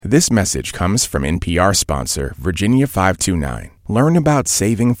This message comes from NPR sponsor Virginia 529. Learn about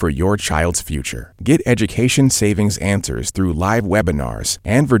saving for your child's future. Get education savings answers through live webinars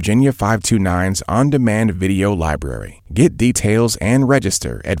and Virginia 529's on-demand video library. Get details and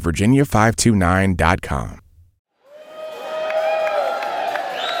register at virginia529.com.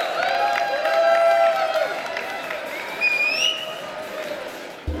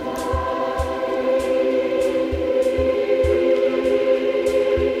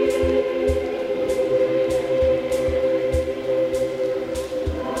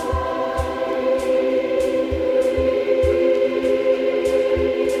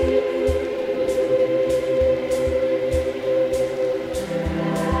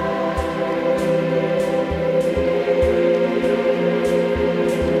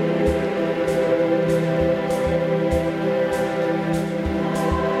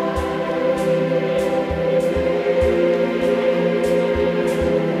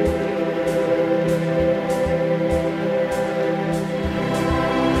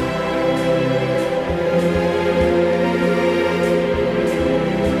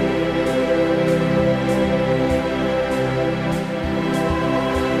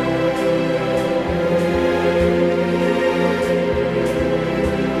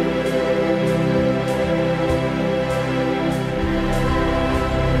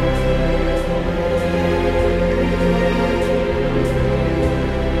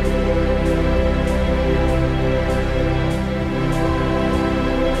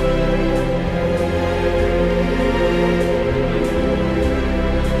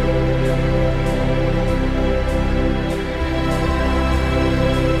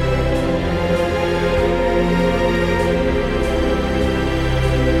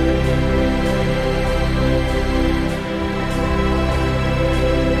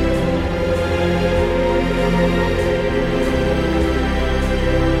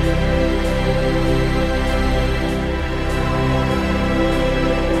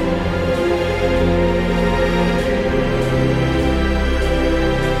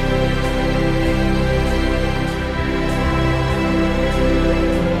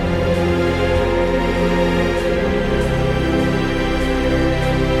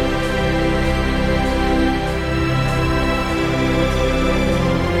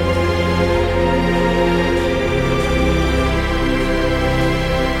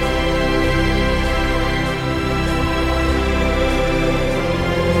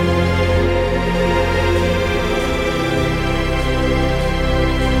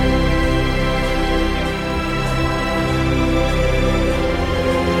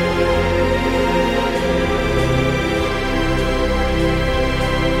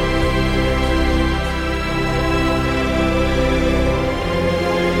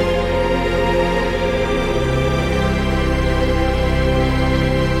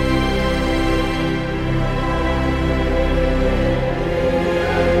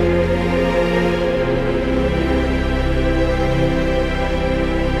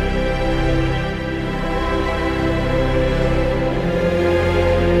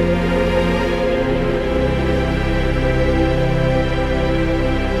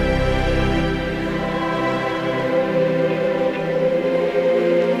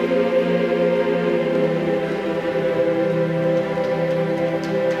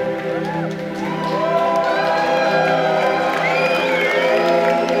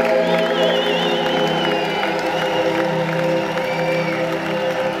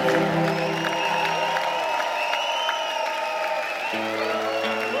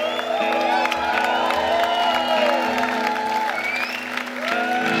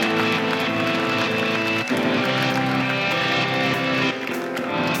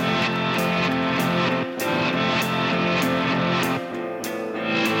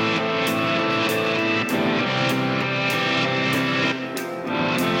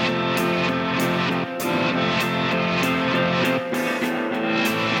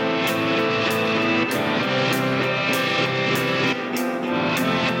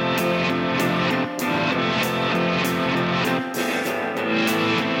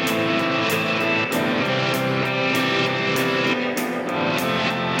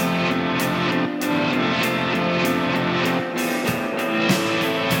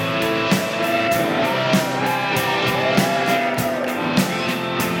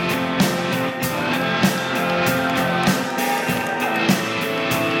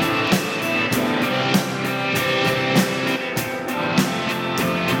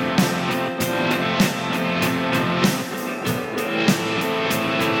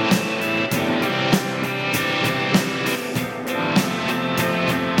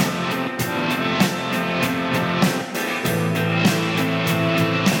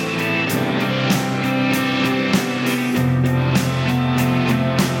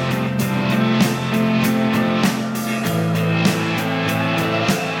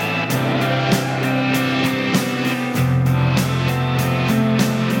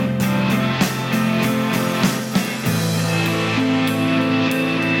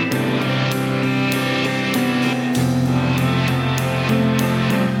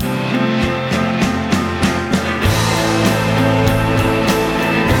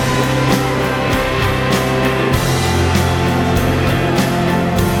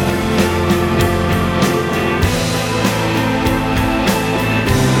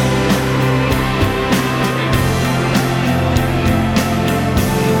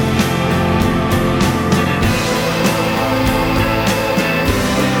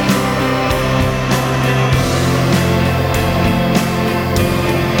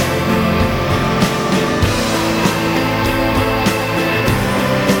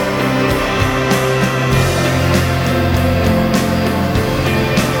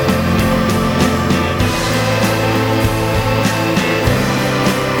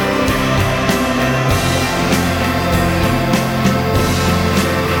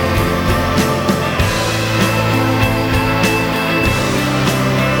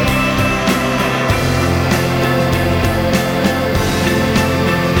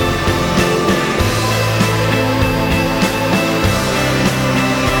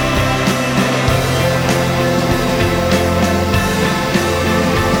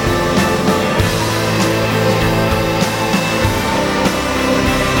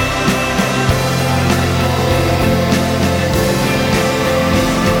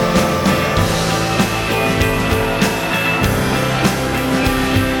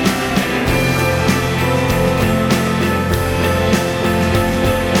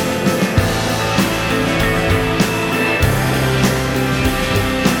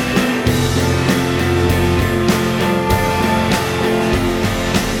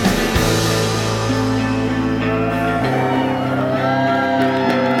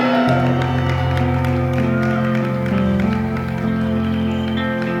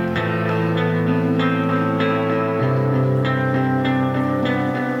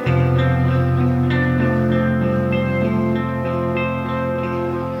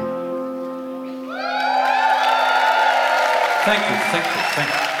 Thank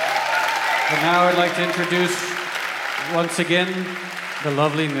you. And now I'd like to introduce, once again, the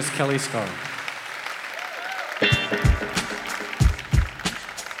lovely Miss Kelly Starr.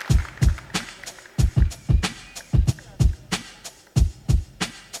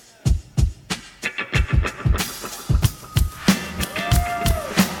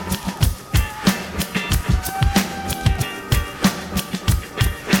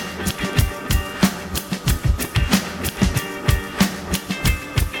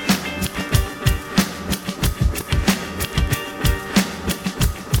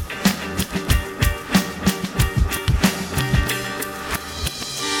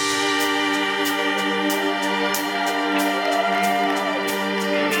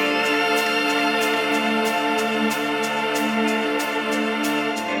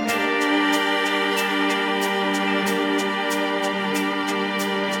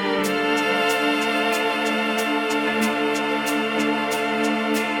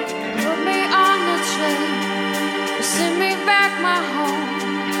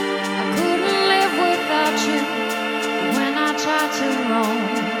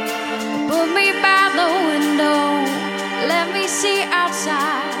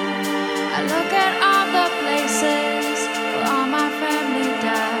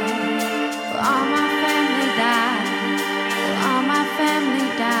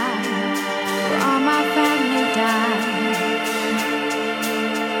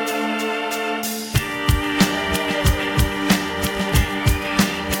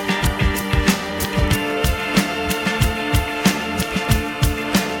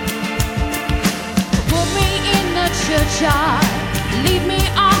 Leave me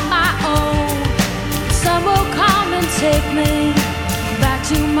on my own. Some will come and take me back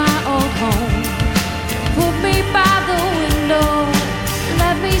to my old home. Put me by the window,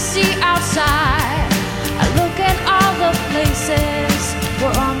 let me see outside. I look at all the places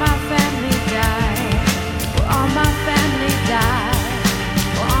where all my family died. Where all my family died.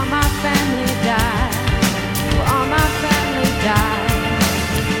 Where all my family died. Where all my family died.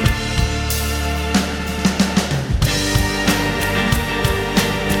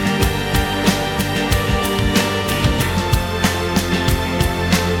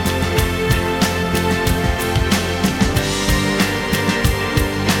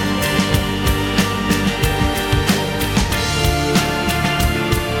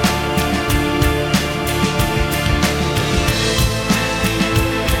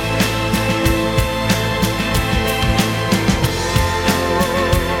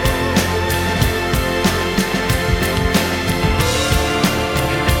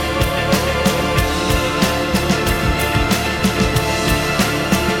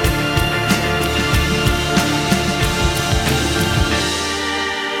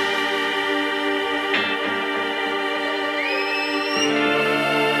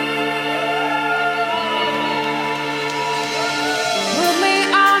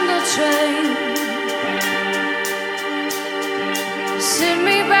 Send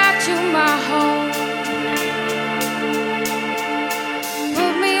me back to my home.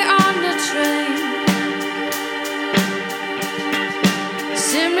 Put me on the train.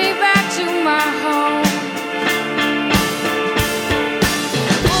 Send me back to my home.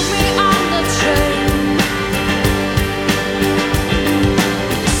 Put me on the train.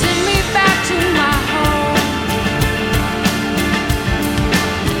 Send me back to my home.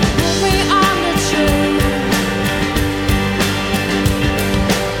 Put me on the train.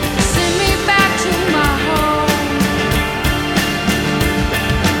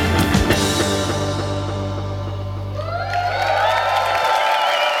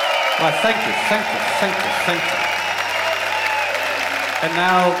 Well, thank you. And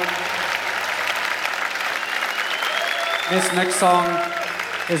now, this next song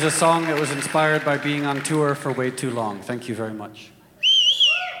is a song that was inspired by being on tour for way too long. Thank you very much.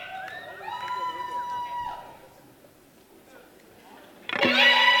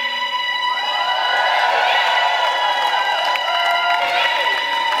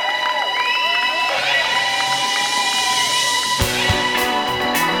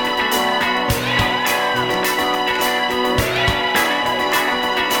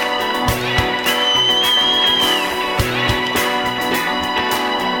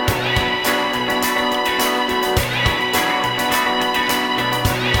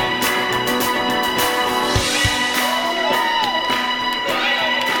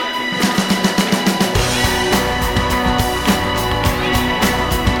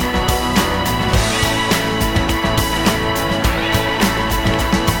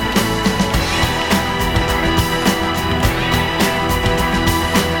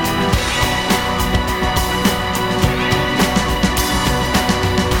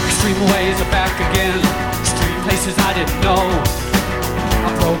 Extreme ways are back again. Extreme places I didn't know.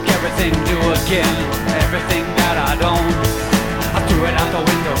 I broke everything new again. Everything that I'd owned, I threw it out the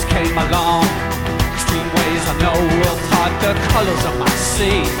windows, came along. Extreme ways I know will part the colors of my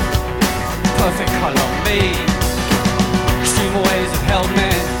sea. Perfect color me. Extreme ways have held me.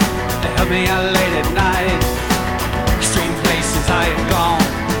 They held me out late at night. Extreme places I had gone,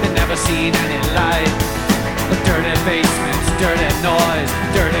 they'd never seen any light. The dirty basements, dirty noise,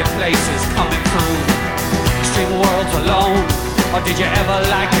 dirty places coming through. Extreme worlds alone, or did you ever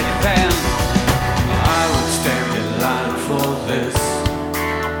like it then? I would stand in line for this.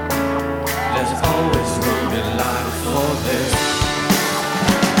 There's always room in line for this.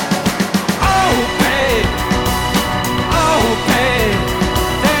 Oh babe,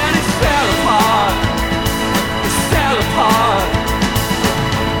 then it fell apart. It fell apart.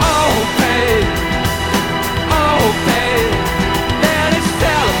 Oh babe, then it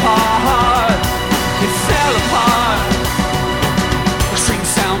fell apart. It fell apart. Extreme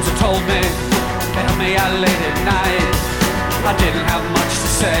sounds have told me, they held me out late at night. I didn't have much to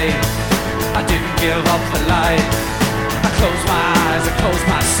say, I didn't give up the light. I closed my eyes, I closed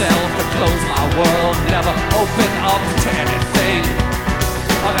myself, I closed my world. Never opened up to anything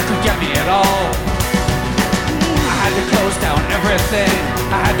that could get me at all. I had to close down everything,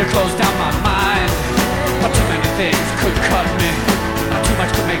 I had to close down my mind. But too many things could cut me, too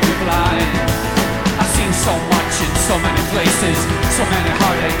much could make me blind. I've seen so much in so many places, so many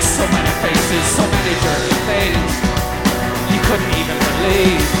heartaches, so many faces, so many dirty things you couldn't even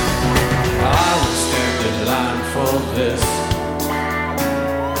believe. I would stand in line for this.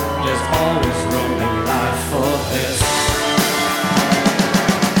 There's always room in life for this.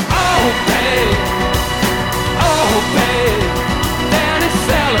 Oh babe, then it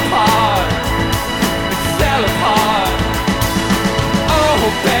fell apart. It fell apart. Oh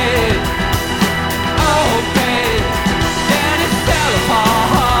babe, then it fell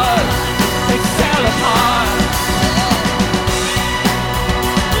apart. It fell apart.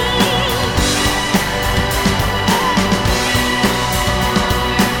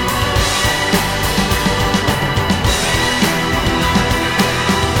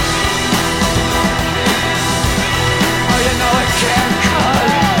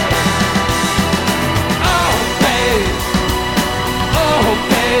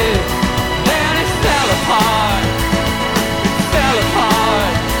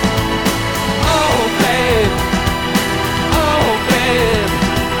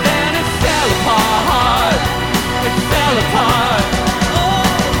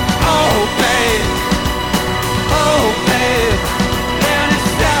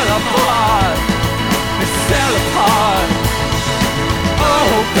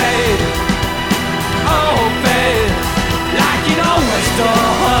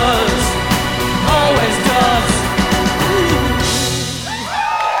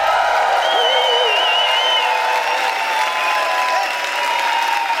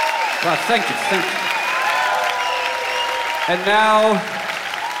 Thank you. And now,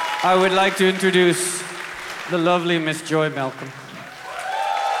 I would like to introduce the lovely Miss Joy Malcolm.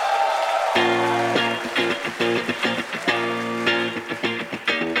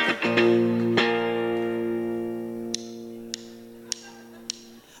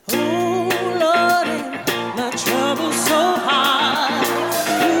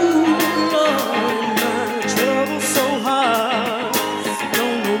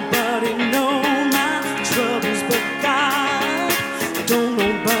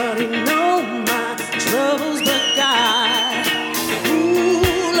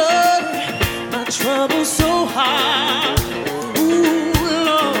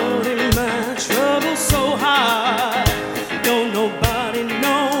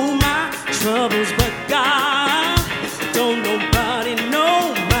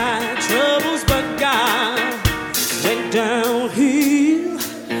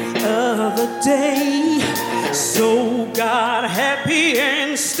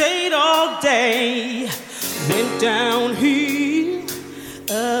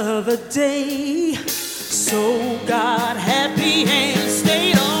 Stay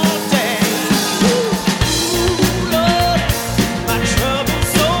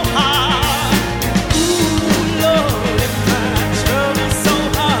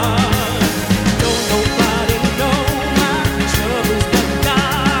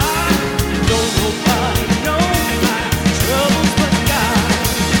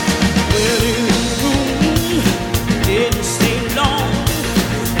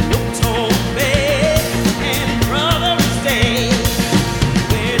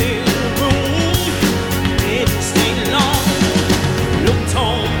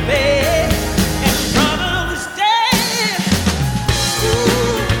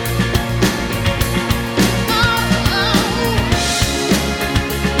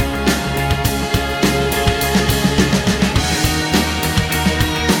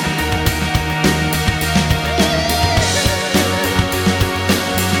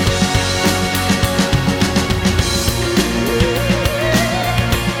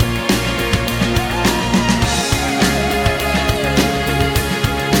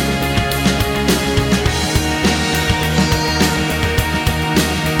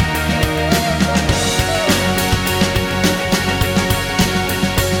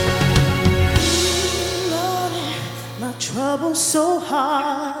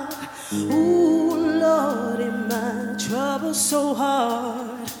hard. Ooh, Lordy, my trouble's so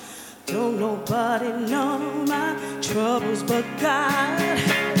hard. Don't nobody know my troubles but God.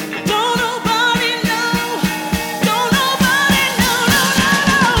 Don't nobody know. Don't nobody know. No, no,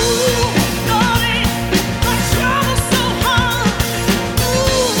 no. Ooh, Lordy, my trouble's so hard.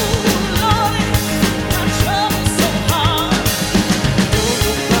 Ooh, Lordy, my trouble's so hard. Don't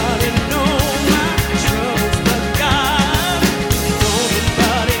nobody know my troubles but God. Don't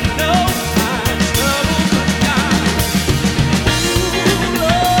nobody know my troubles but God. Ooh,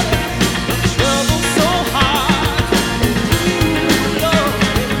 Lordy, my trouble's so hard. Ooh,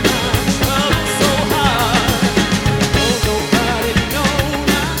 Lordy, my trouble's so hard. Don't nobody know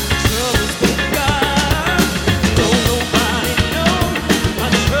my troubles but God. Don't nobody know my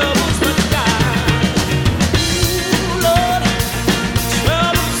troubles but God. Ooh, Lordy,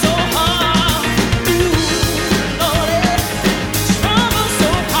 trouble so hard. Ooh, Lordy, trouble so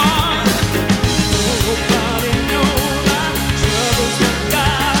hard. Don't nobody know my troubles but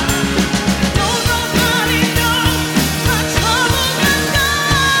God. Don't nobody know my troubles but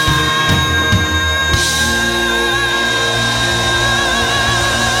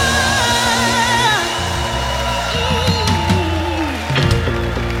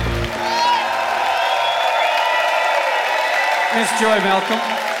Miss Joy Malcolm.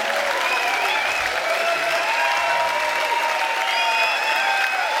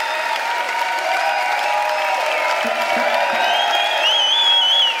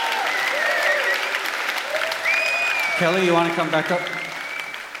 Kelly, you want to come back up?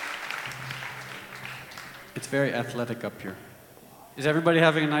 It's very athletic up here. Is everybody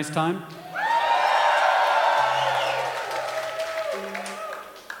having a nice time?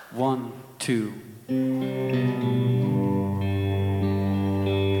 1, 2.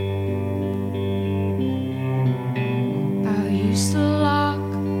 I used a lock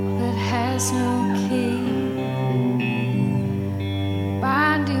that has no key,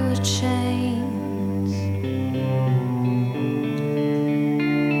 bind you with chains.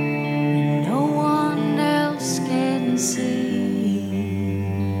 No one else can see.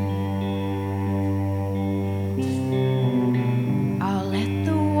 I'll let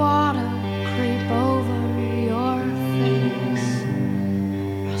the water creep over your face.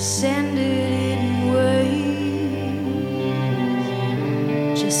 I'll send it in waves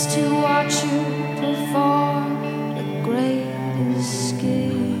just to watch you perform the great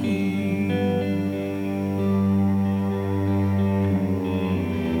escape.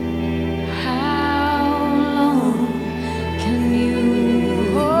 How long can you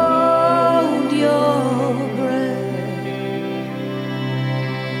hold your breath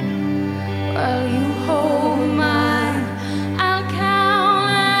while you hold mine? I'll count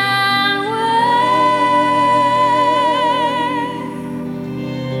and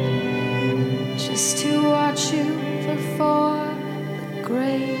wait just to watch you perform the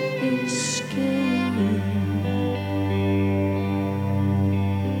great escape.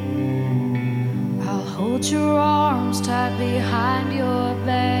 I'll hold your arms tight behind your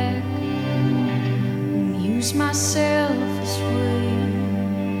back and use myself as weight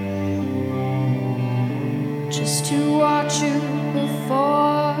just to watch you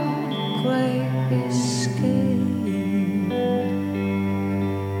perform the great escape.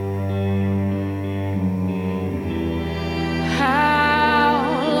 How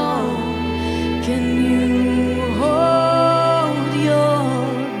long can you hold your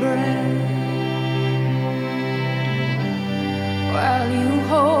breath while you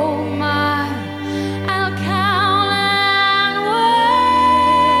hold mine? I'll count and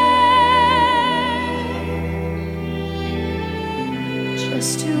wait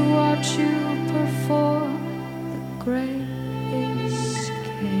just to watch you perform the great escape.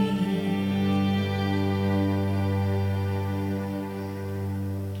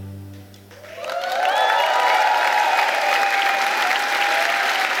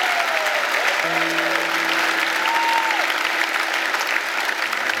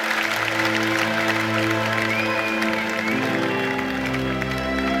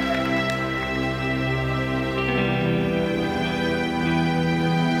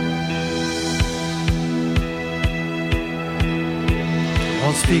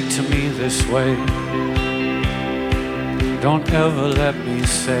 Don't speak to me this way. Don't ever let me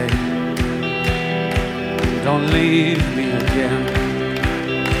say, don't leave me again.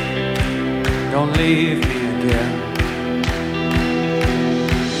 Don't leave me again.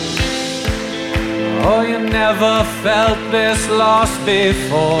 Oh, you never felt this lost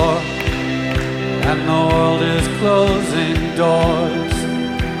before, and the world is closing doors.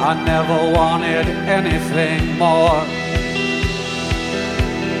 I never wanted anything more.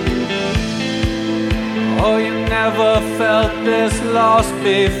 Oh, you never felt this lost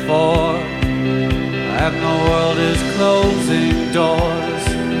before, and the world is closing doors.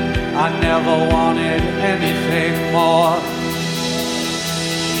 I never wanted anything more.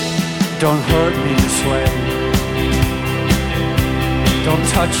 Don't hurt me this way. Don't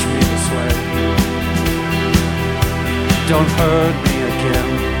touch me this way. Don't hurt me again.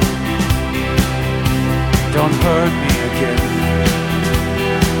 Don't hurt me again.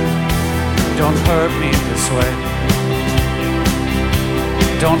 Don't hurt me this way.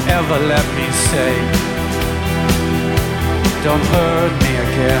 Don't ever let me say, don't hurt me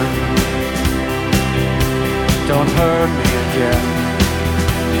again. Don't hurt me again.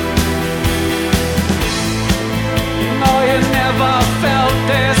 No, you never felt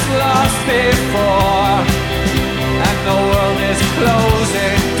this lost before, and the world is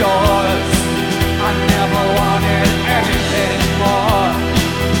closing doors. I never wanted anything more.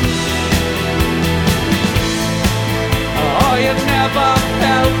 Oh, you never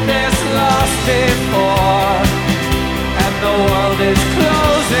felt this lost before, and the world is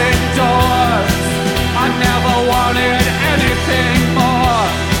closing doors. I never wanted anything more.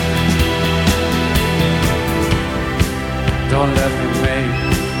 Don't let me make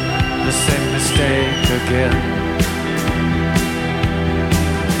the same mistake again.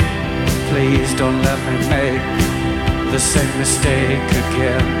 Please don't let me make the same mistake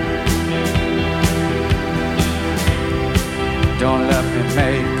again. Don't let me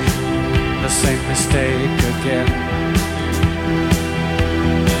make the same mistake again.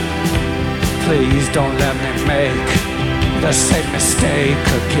 Please don't let me make the same mistake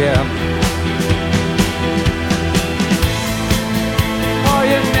again. Oh,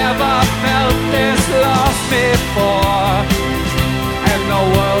 you never felt this lost before, and the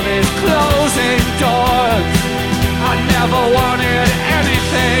world is closing doors. I never wanted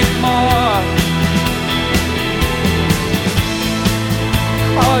anything more.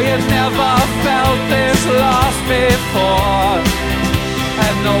 Oh, you never felt this lost before,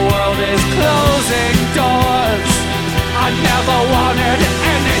 and the world is closing doors. I never wanted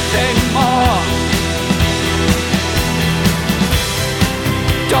anything more.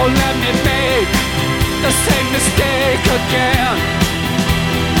 Don't let me make the same mistake again.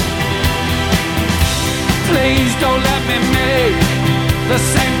 Please don't let me make the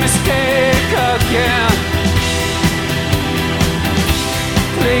same mistake again.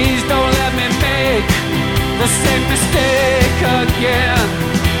 Please don't let me make the same mistake again.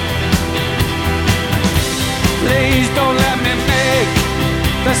 Please don't let me make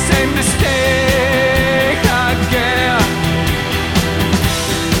the same mistake again.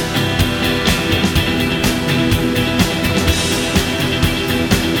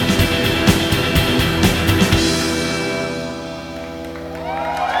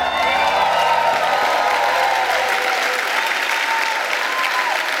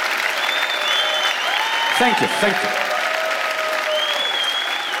 Thank you, thank you.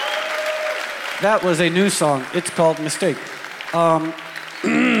 That was a new song. It's called Mistake. Can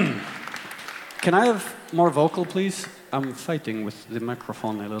I have more vocal, please? I'm fighting with the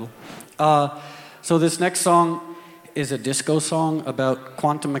microphone a little. So this next song is a disco song about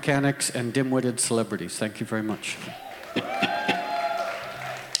quantum mechanics and dim-witted celebrities. Thank you very much.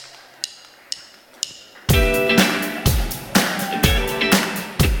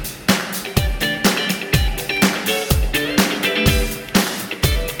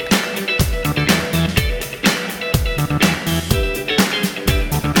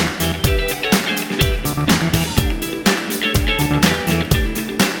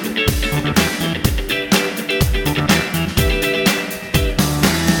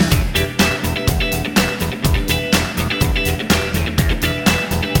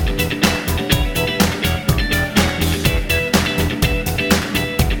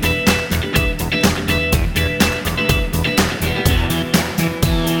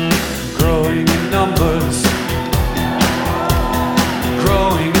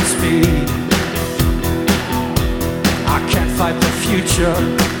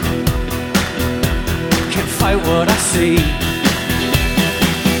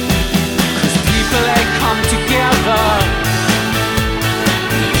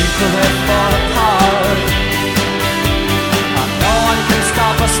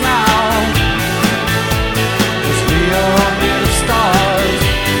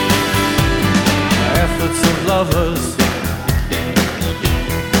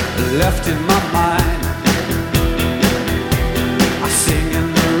 Left in my mind, I sing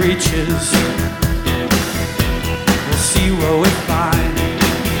in the reaches. We'll see what we find.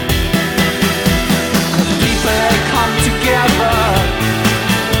 'Cause people that come together,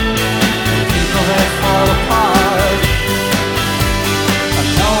 people that fall apart.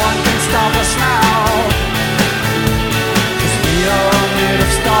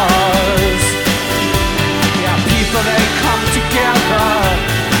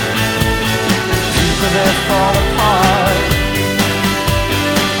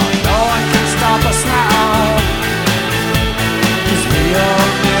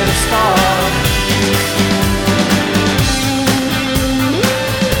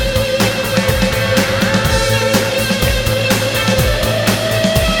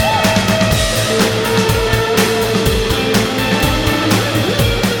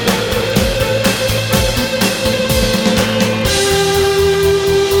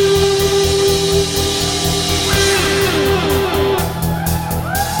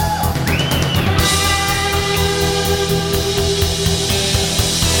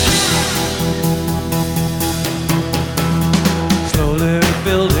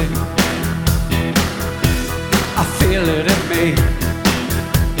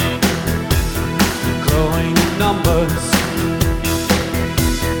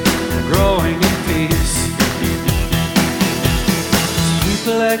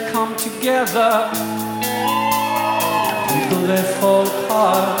 People that come together, people that fall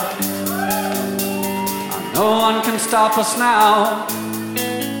apart. No one can stop us now,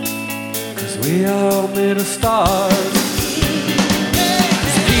 'cause we are all made of stars.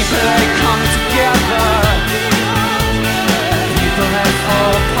 People that come together, people that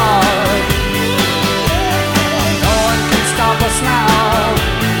fall apart. No one can stop us now,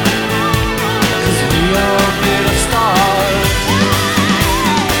 'cause we are all made of stars.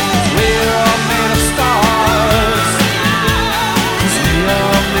 We're all made of stars, 'cause we are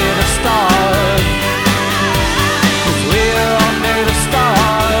all made of stars. 'Cause we're all made of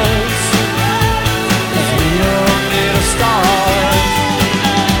stars, 'cause we are all made of stars.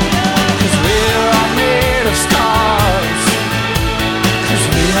 'Cause we're all made of stars, 'cause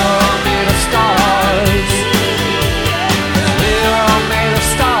we are all made of stars. 'Cause we're all made of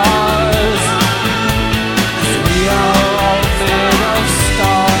stars, 'cause we are all made of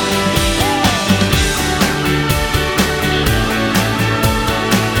stars.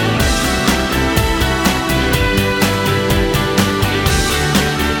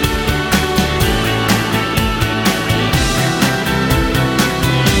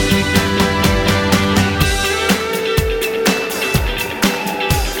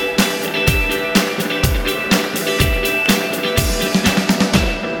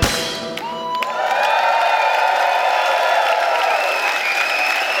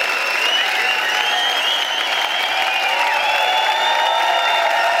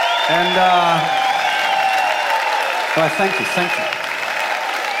 And well, thank you.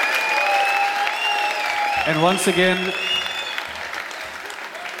 And once again,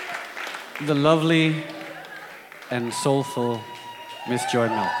 the lovely and soulful Miss Joy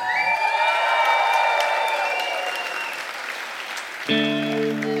Milk.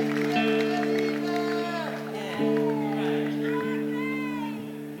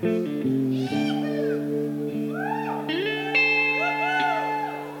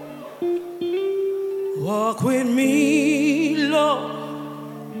 Walk with me, Lord.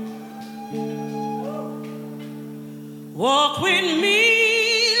 Walk with me,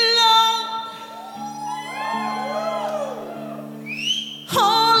 Lord.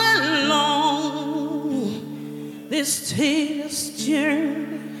 All along this tedious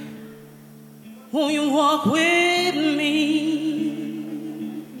journey, won't you walk with me?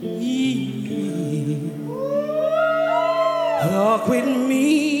 Walk with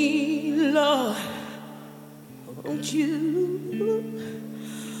me, Lord. Won't you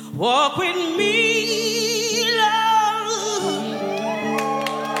walk with me, Lord,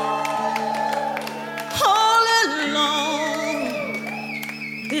 all along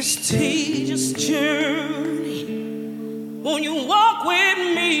this tedious journey? Won't you walk with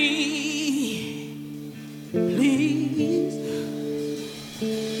me, please?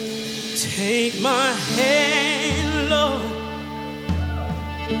 Take my hand, Lord.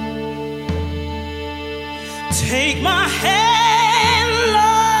 Take my hand,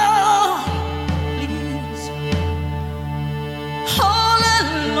 Lord, please. All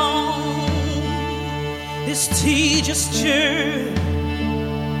along this tedious journey,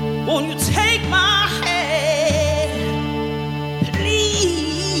 won't you take my hand,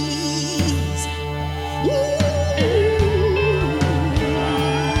 please?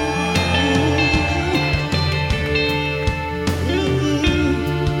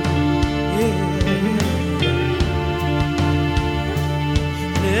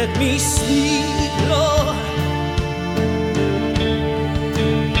 Let me sleep, Lord.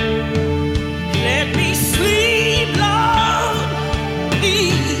 Let me sleep, Lord,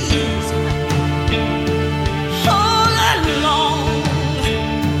 please.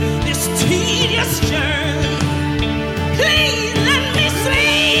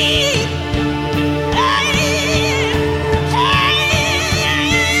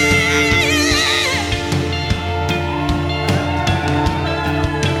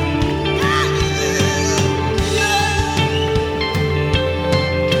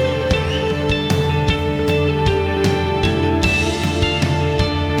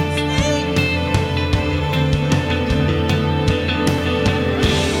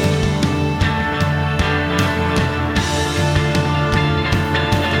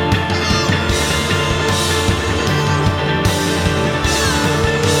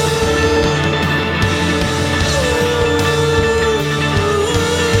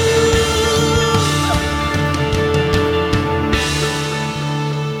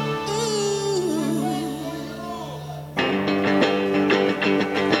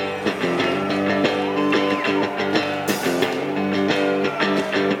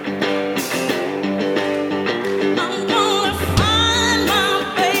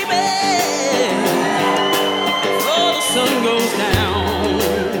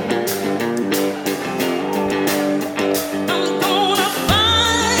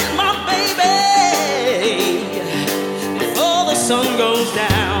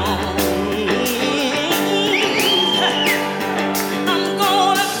 down. I'm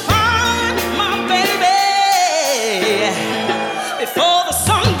gonna find my baby before the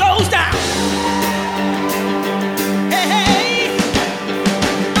sun goes down. Hey, hey,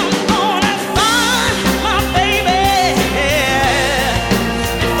 I'm gonna find my baby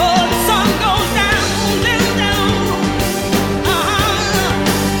before the sun goes down, down, down.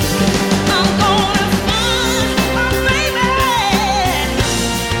 I'm gonna find my baby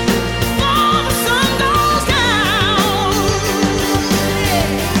before the sun goes down.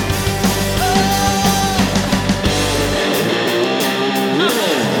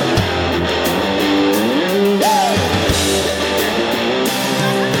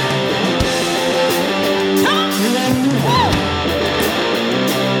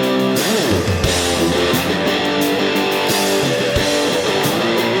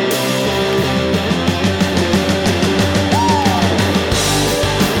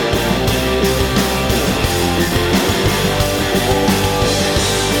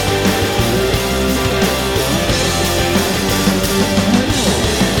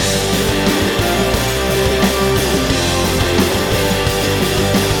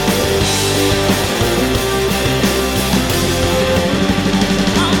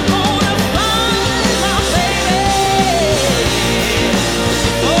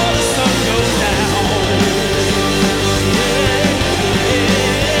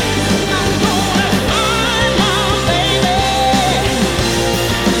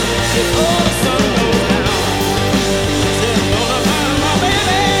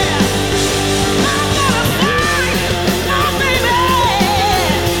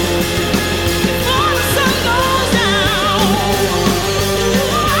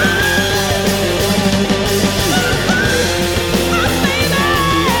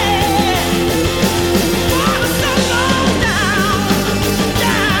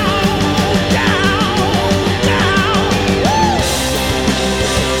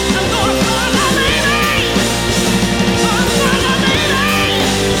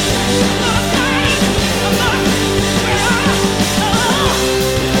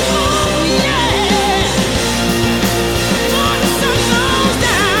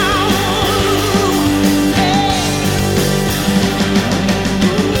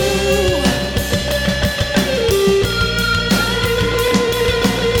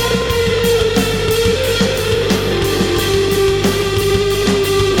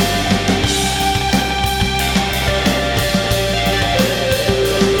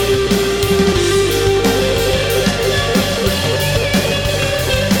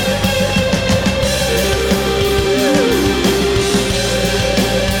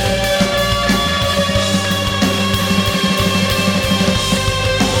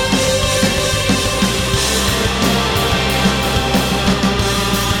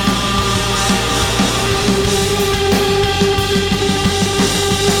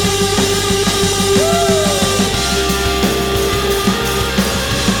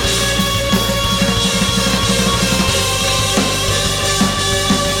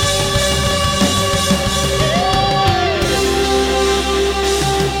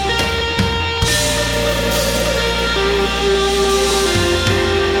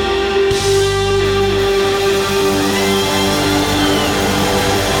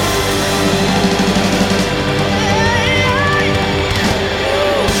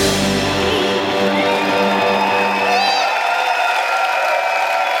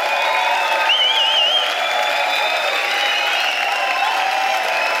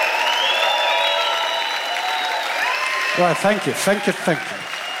 Well, thank you, thank you, thank you.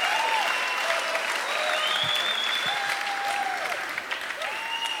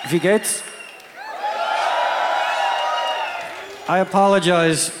 Wie geht's? I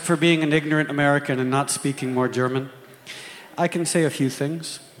apologize for being an ignorant American and not speaking more German. I can say a few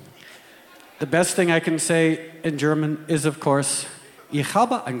things. The best thing I can say in German is, of course, Ich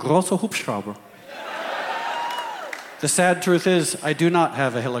habe ein großer Hubschrauber. The sad truth is, I do not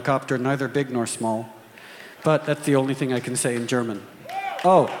have a helicopter, neither big nor small. But that's the only thing I can say in German.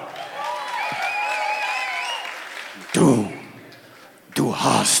 Oh. Du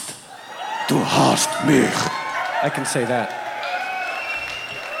hast mich. I can say that.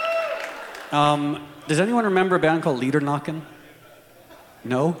 Does anyone remember a band called Liedernacken?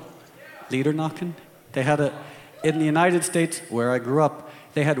 No? Liedernacken? They had in the United States, where I grew up,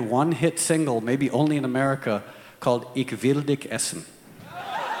 they had one hit single, maybe only in America, called Ich will dich essen.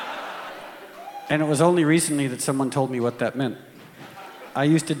 And it was only recently that someone told me what that meant. I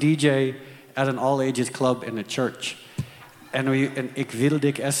used to DJ at an all-ages club in a church, and Ich will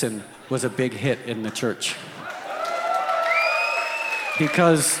dich essen was a big hit in the church.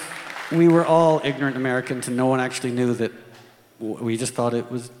 because we were all ignorant Americans and no one actually knew that we just thought it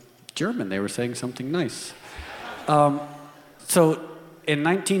was German. They were saying something nice. So in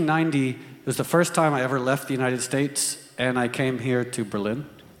 1990, it was the first time I ever left the United States, and I came here to Berlin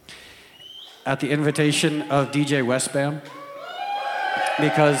at the invitation of DJ Westbam,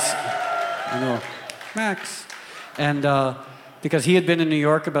 because, I know, Max, and because he had been in New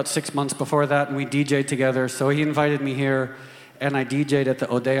York about 6 months before that, and we DJ'd together, so he invited me here, and I DJ'd at the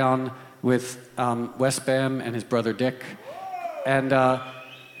Odeon with Westbam and his brother Dick. And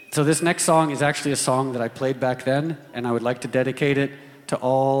so this next song is actually a song that I played back then, and I would like to dedicate it to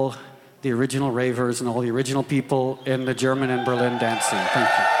all the original ravers and all the original people in the German and Berlin dance scene. Thank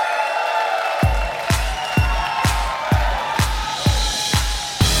you.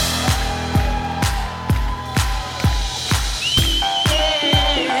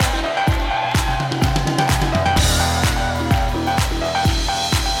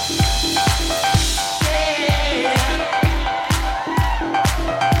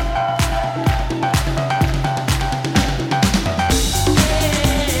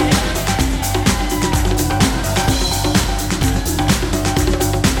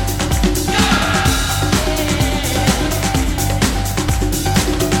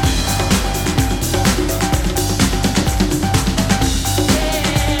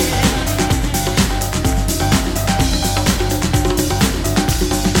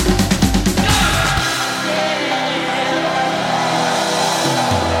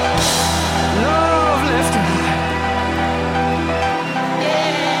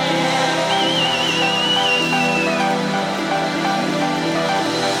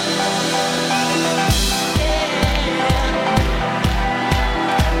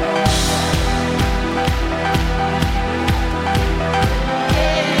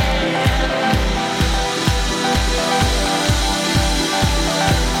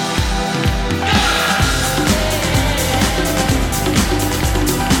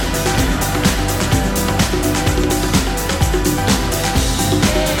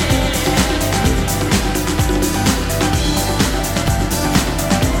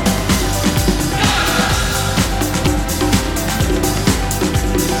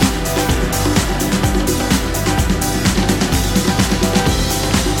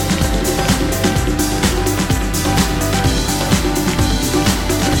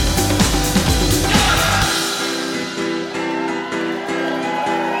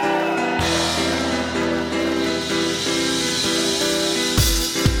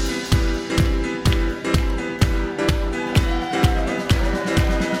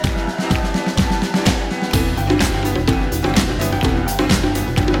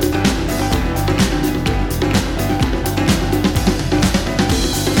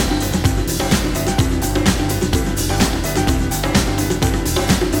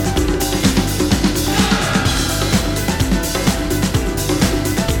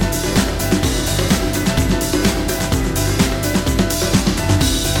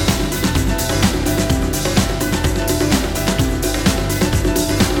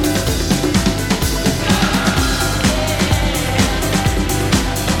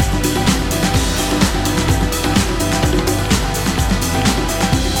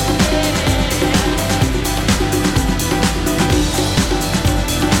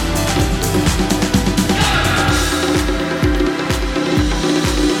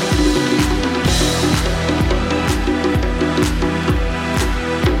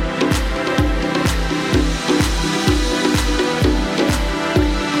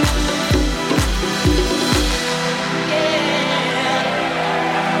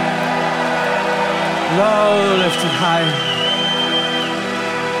 Low, lifted high.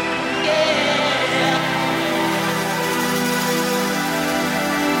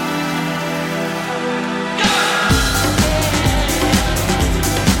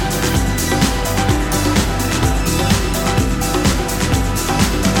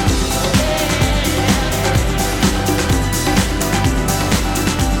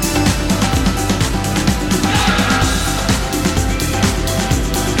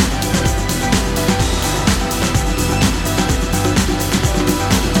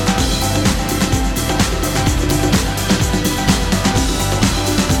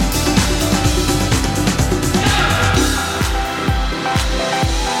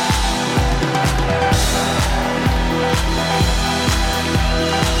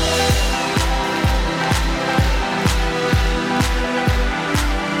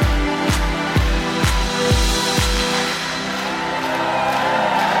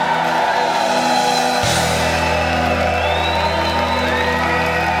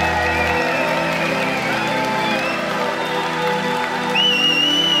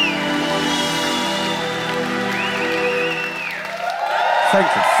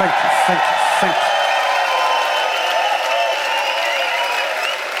 thank you, thank you, thank you, thank you.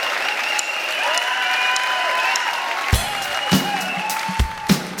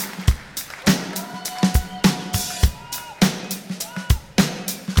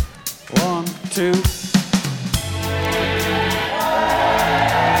 One, two.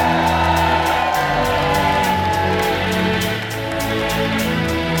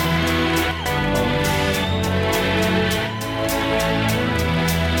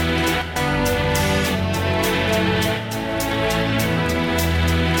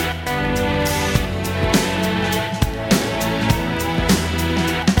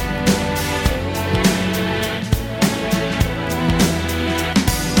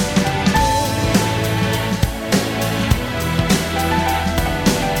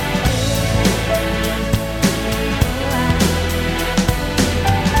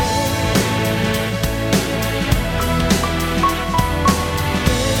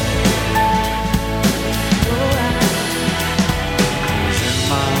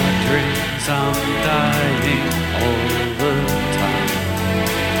 I'm dying all the time.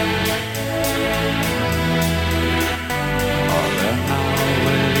 All in our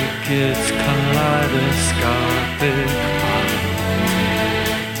wake, it's kaleidoscopic mind.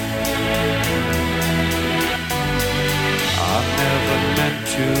 I never meant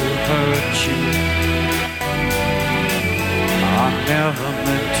to hurt you. I never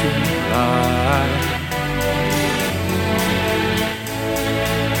meant to lie.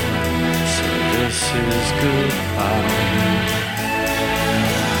 This is goodbye.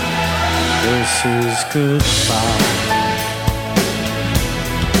 This is goodbye.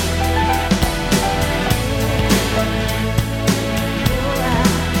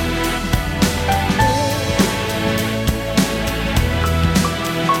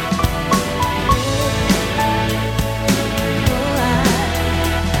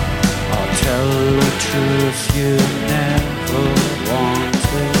 I'll tell the truth, you never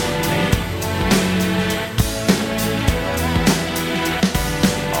wanted me.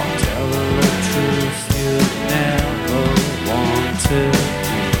 You never wanted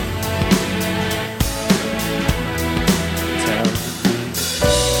me. Tell me.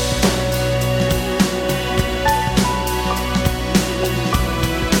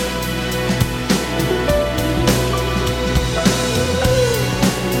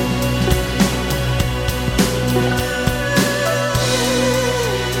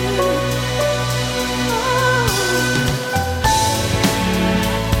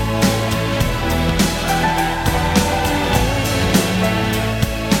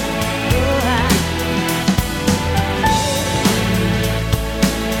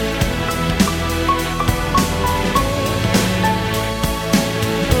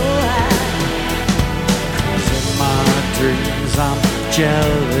 I'm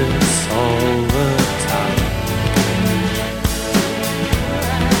jealous all the time.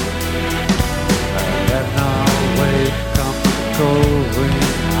 And then I wake up going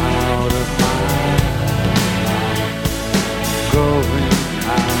out of my mind. Going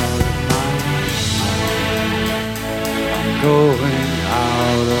out of my mind. I'm going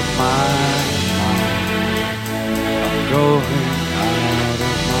out of my mind. I'm going out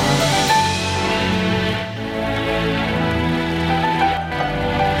of my mind.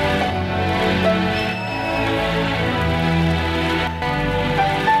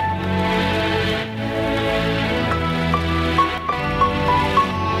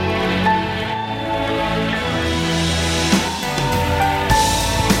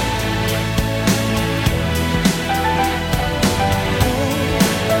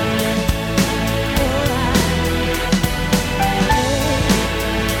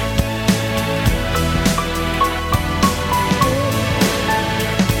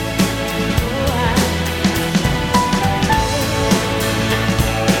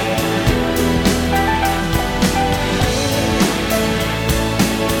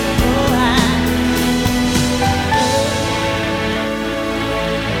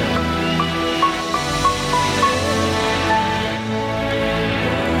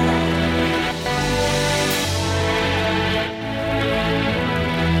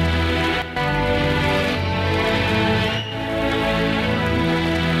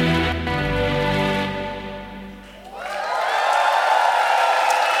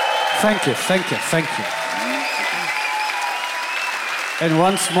 Thank you, thank you, thank you. And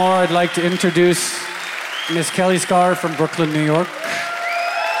once more, I'd like to introduce Miss Kelly Scar from Brooklyn, New York.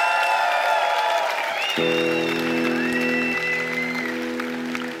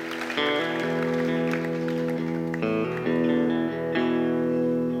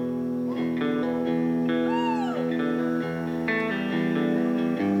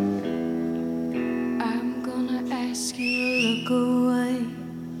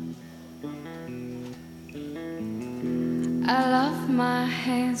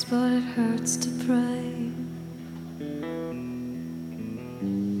 dance, but it hurts to pray.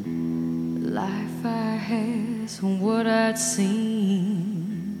 Life I had from what I'd seen.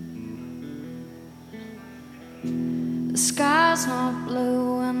 The sky's not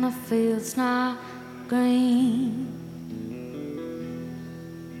blue and the field's not green.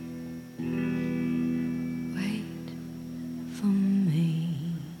 Wait for me.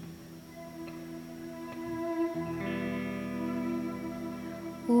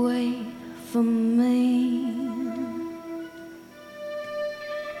 Wait for me.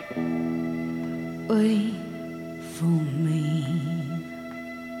 Wait for me.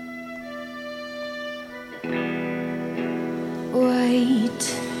 Wait for me. Wait for me.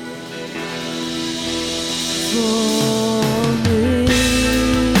 Wait for me.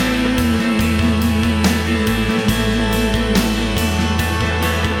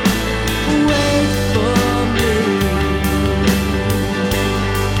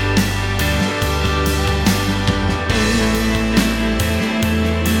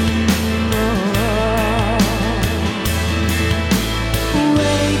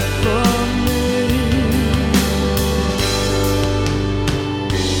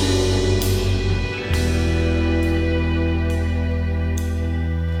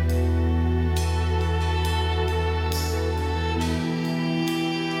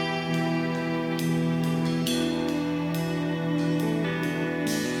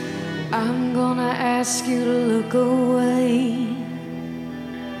 I'm gonna ask you to look away.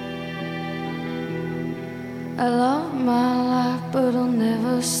 I love my life, but I'll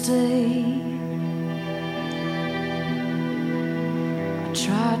never stay. I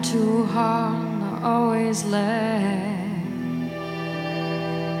try too hard and I always lag.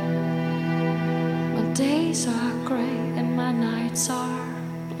 My days are gray and my nights are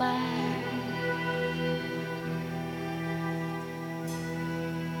black.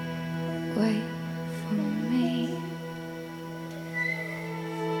 Wait for me.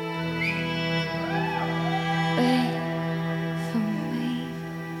 Wait for me.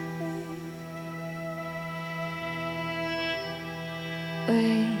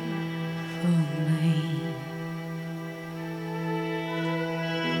 Wait for me.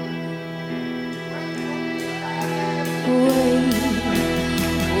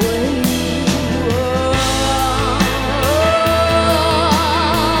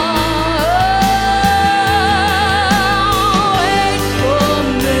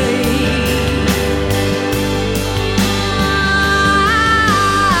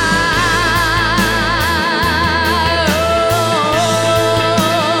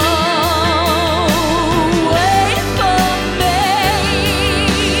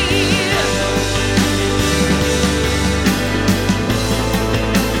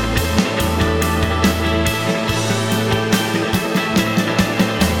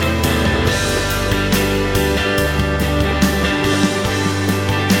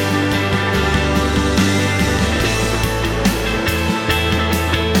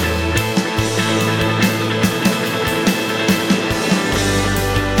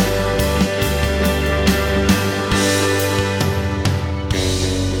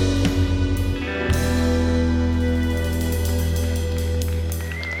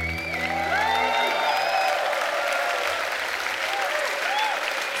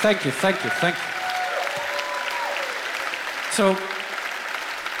 Thank you, thank you, thank you. So,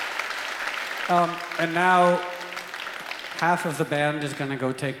 and now half of the band is going to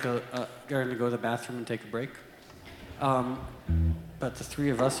go going to go to the bathroom and take a break. But the three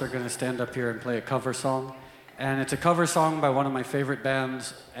of us are going to stand up here and play a cover song. And it's a cover song by one of my favorite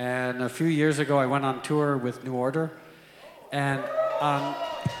bands. And a few years ago, I went on tour with New Order. And on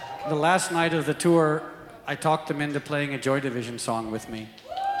the last night of the tour, I talked them into playing a Joy Division song with me.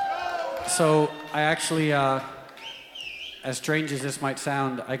 So I actually, as strange as this might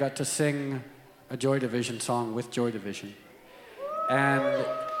sound, I got to sing a Joy Division song with Joy Division. And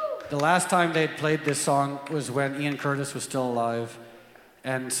the last time they had played this song was when Ian Curtis was still alive.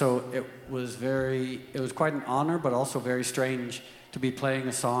 And so it was quite an honor, but also very strange to be playing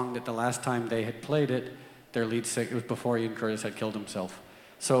a song that the last time they had played it, their lead singer, it was before Ian Curtis had killed himself.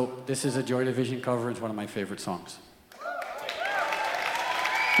 So this is a Joy Division cover. It's one of my favorite songs.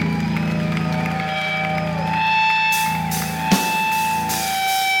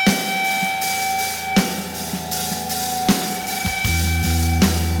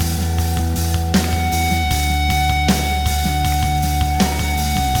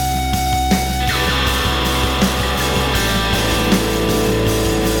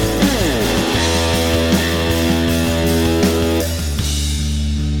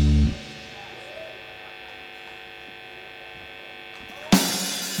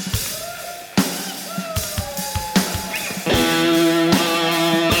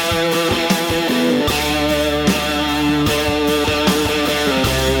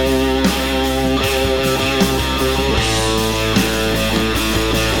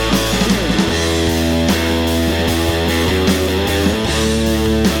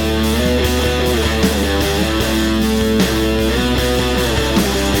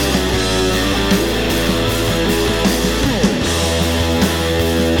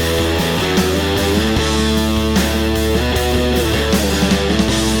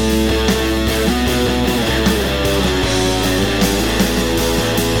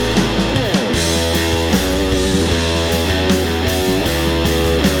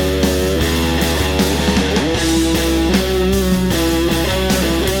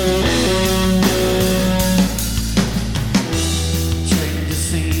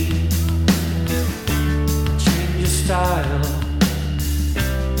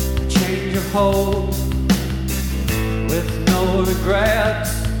 change of hope with no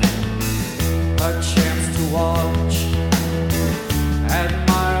regrets, a chance to watch,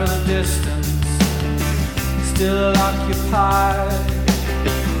 admire the distance, still occupied,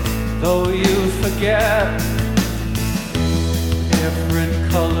 though you forget.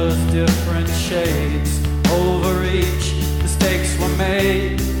 Different colors, different shades, overreach, mistakes were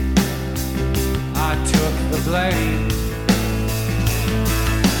made. I took the blame.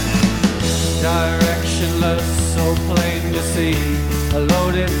 Directionless, so plain to see. A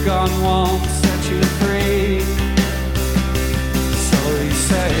loaded gun won't set you free. So you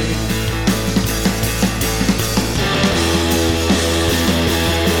say.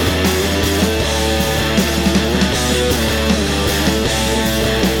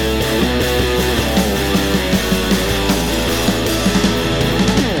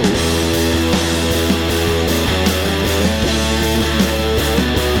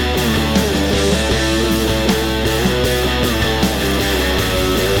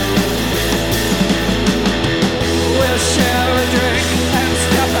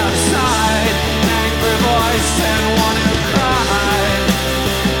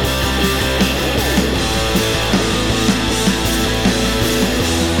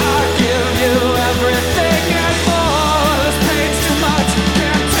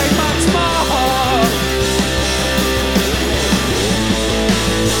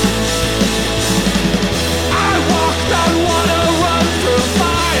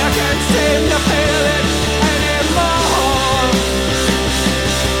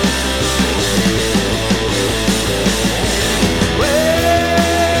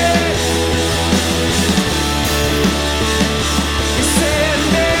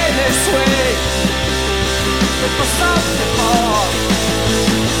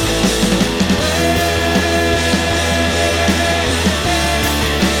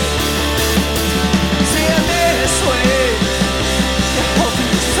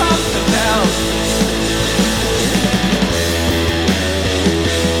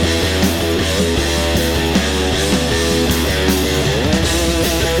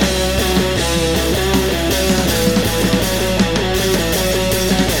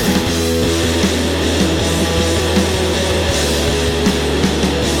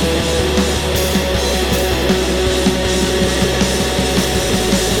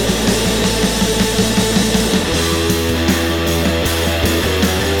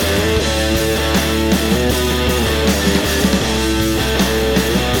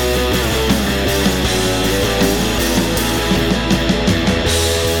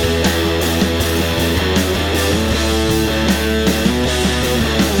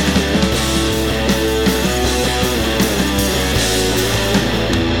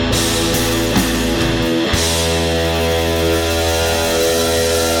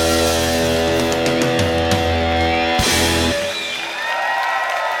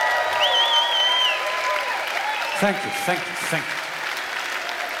 Thank you, thank you, thank you.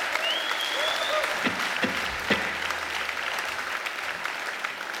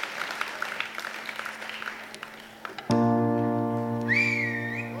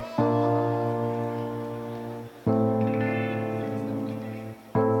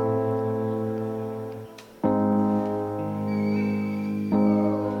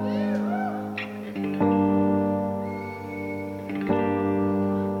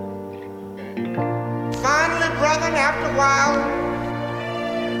 Brethren, after a while,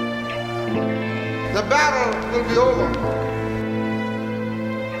 the battle will be over.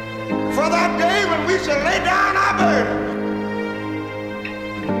 For that day when we shall lay down our burden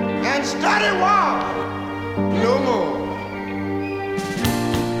and study war no more.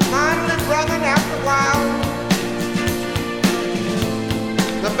 Finally, brethren, after a while,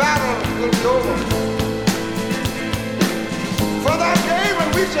 the battle will be over. For that day when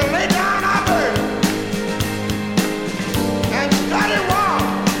we shall lay down our burden and study war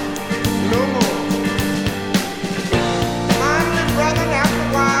no more. Finally, brethren, after a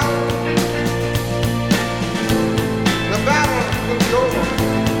while, the battle will be over.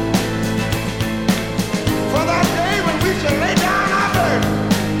 For that day when we shall lay down our burden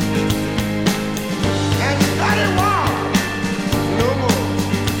and study war no more.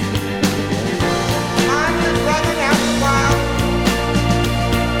 Finally, brethren, after a while,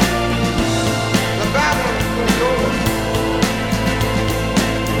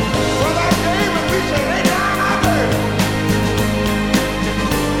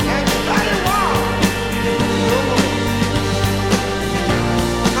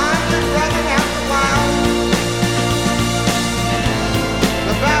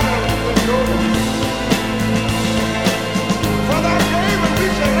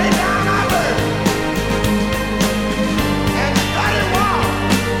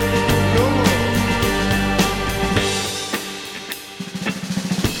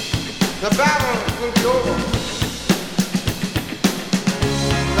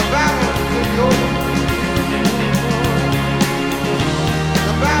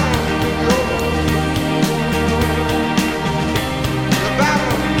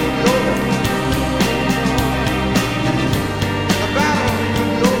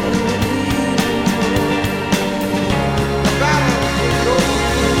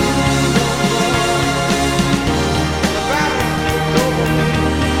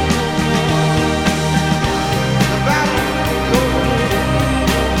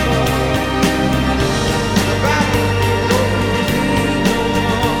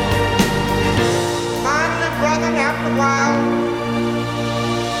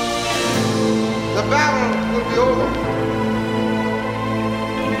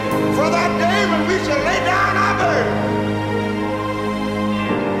 shall lay down our burden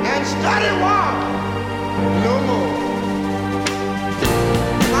and study war no more.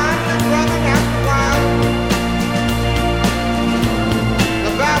 Finally, brother, after a while,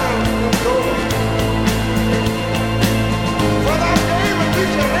 the battle was over. For that day when we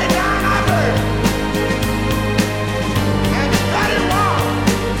shall lay down our burden and study war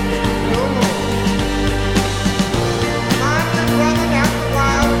no more. Finally, brother, after a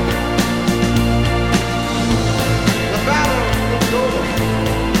while, the battle was over.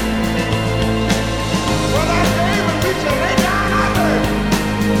 For that day when we shall lay down our burden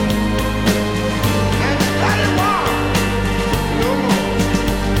and study war no more.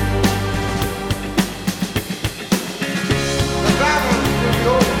 The battle is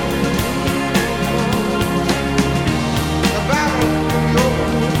over. The battle is over. The battle is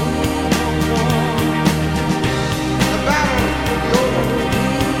over. The battle is over.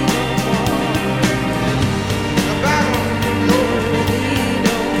 The battle is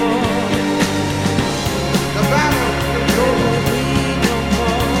over.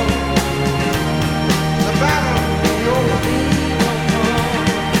 The battle is over.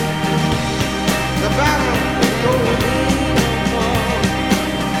 The battle is over.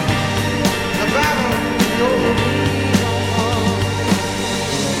 The battle is over.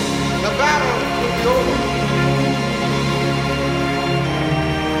 The battle is over.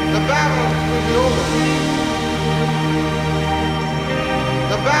 The battle is over.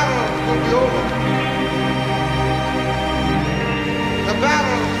 The battle will be over. The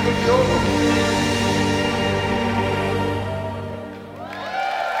battle will be over.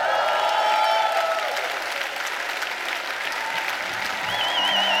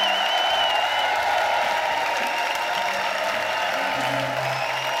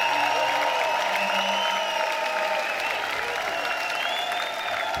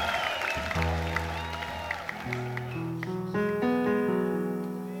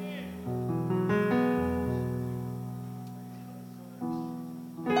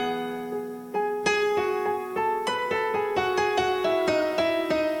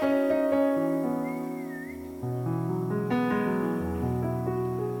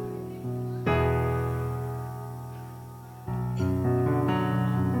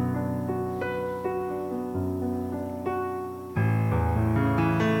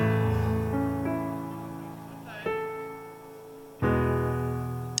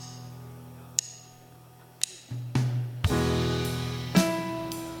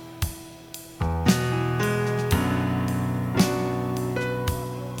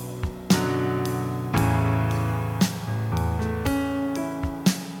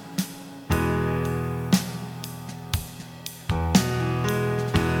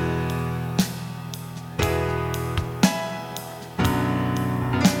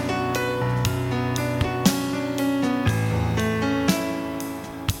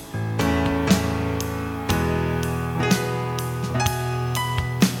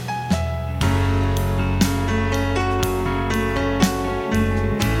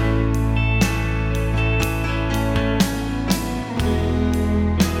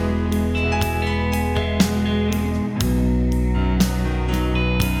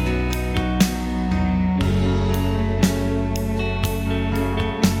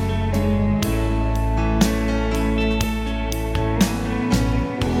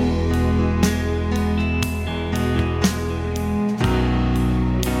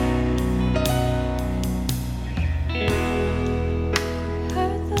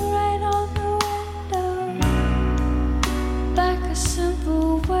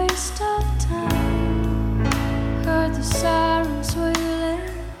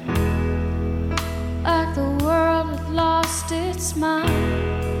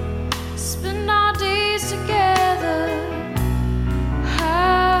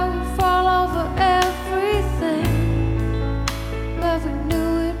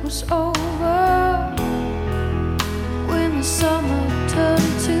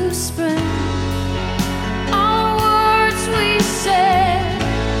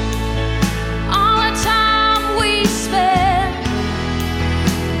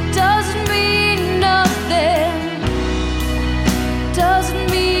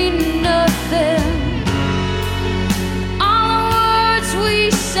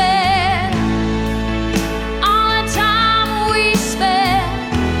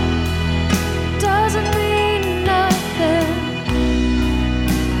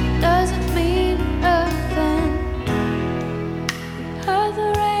 Doesn't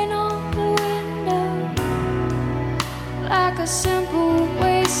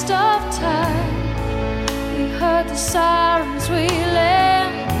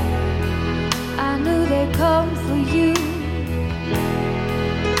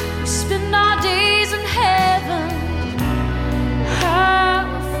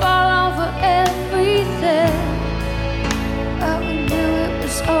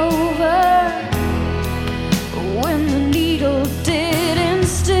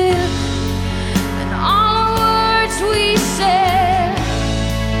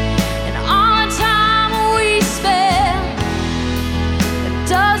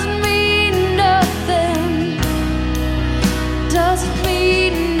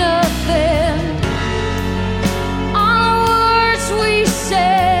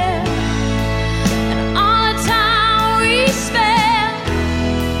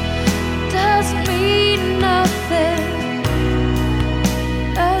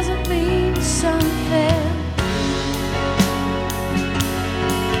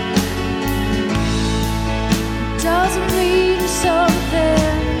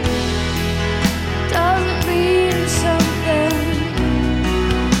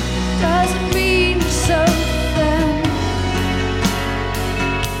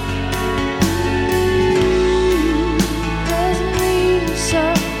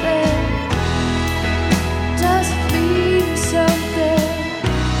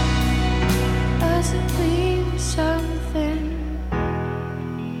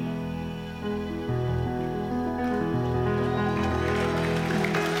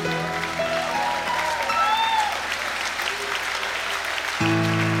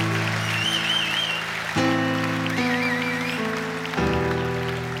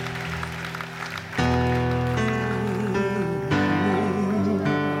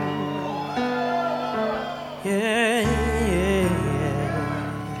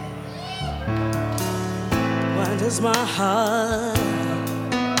does my heart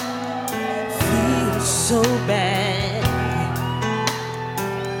feel so bad?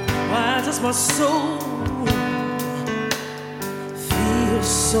 Why does my soul feel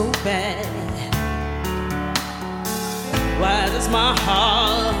so bad? Why does my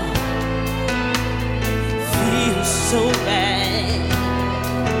heart feel so bad?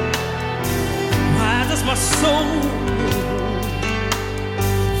 Why does my soul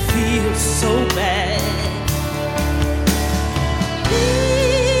feel so bad?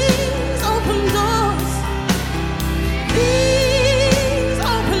 Please open doors. Please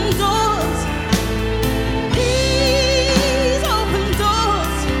open doors. Please open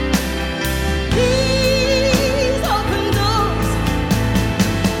doors. Please open doors.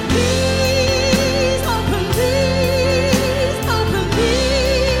 Please open, please open,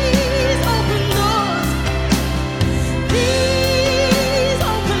 please open doors. Please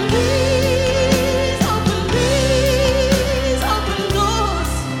open, please open, please open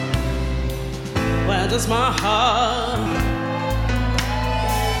doors. Why does my heart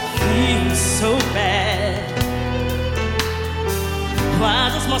feel so bad? Why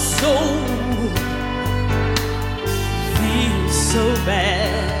does my soul feel so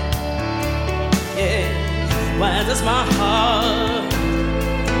bad? Yeah. Why does my heart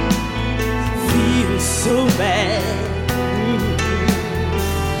feel so bad?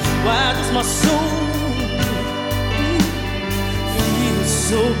 Why does my soul feel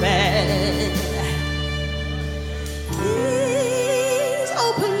so bad? Please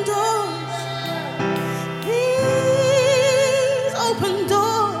open doors. Please open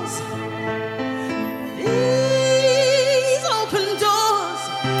doors. Please open doors.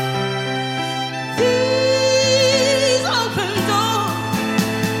 Please open doors.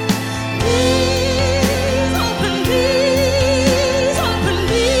 Please open, please open,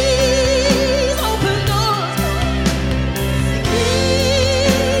 please open doors. Please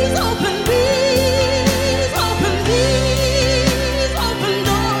open, please open, please open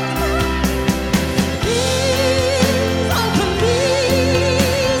doors. Please open, please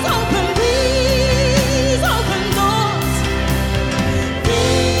open, please open doors.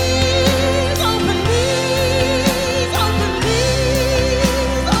 Please open, please open, please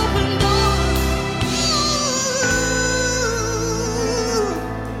open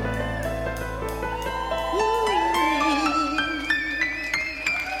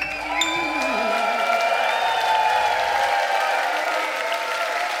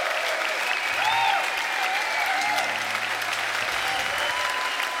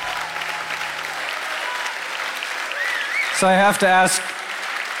So I have to ask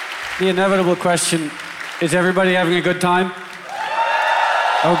the inevitable question, is everybody having a good time?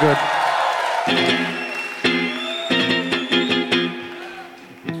 Oh, good.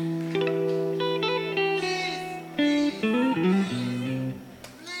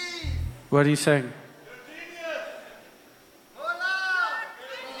 What are you saying?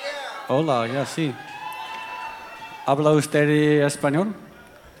 Hola, ya sí. ¿Habla usted español?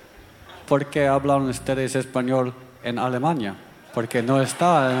 ¿Por qué hablan ustedes español en Alemania? Porque no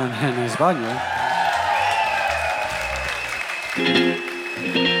está en España.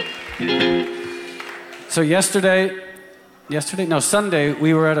 So Sunday,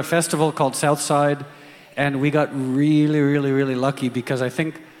 we were at a festival called Southside, and we got really, really, really lucky because I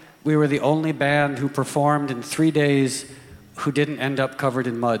think we were the only band who performed in 3 days who didn't end up covered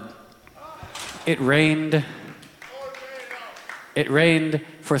in mud. It rained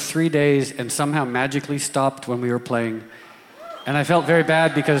for 3 days and somehow magically stopped when we were playing. And I felt very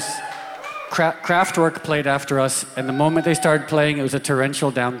bad because Kraftwerk played after us, and the moment they started playing, it was a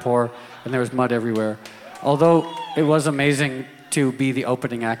torrential downpour, and there was mud everywhere. Although it was amazing to be the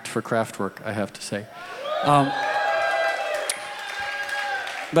opening act for Kraftwerk, I have to say.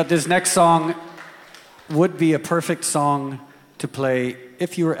 But this next song would be a perfect song to play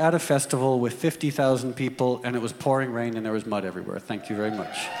if you were at a festival with 50,000 people and it was pouring rain and there was mud everywhere. Thank you very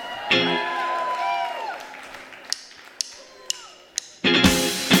much.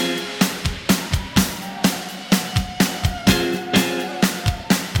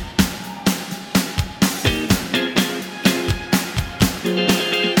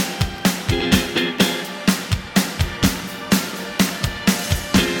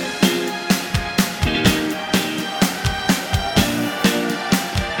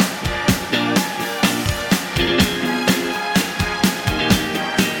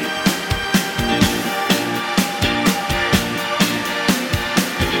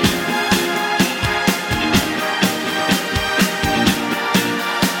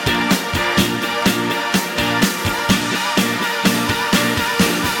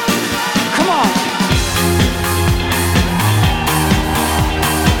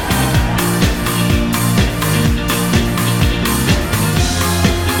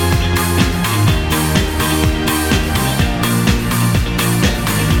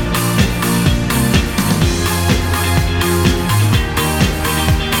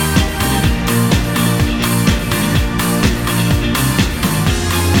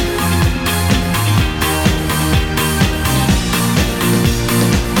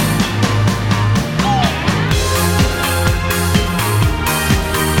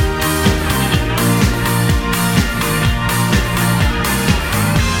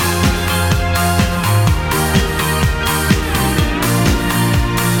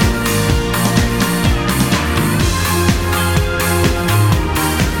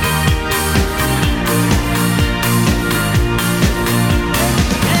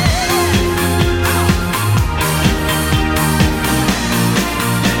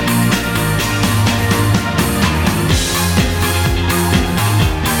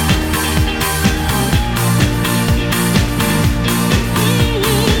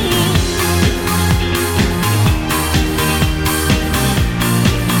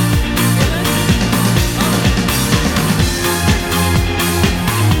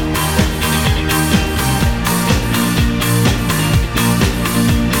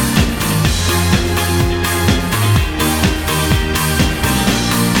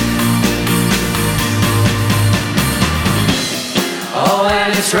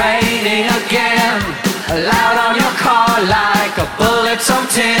 raining again. Loud on your car like a bullet on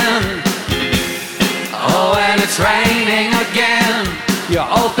tin. Oh, and it's raining again. You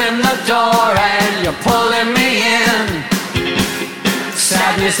open the door and you're pulling me in.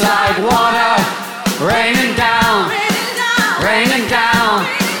 Sadness like water, raining down, raining down.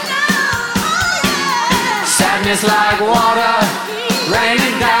 Sadness like water,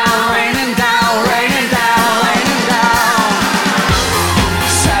 raining down, raining down, raining down, raining down.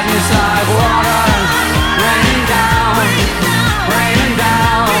 Sadness like water, raining down, raining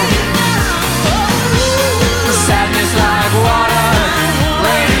down. Sadness like water,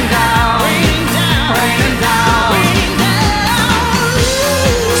 raining down, raining down.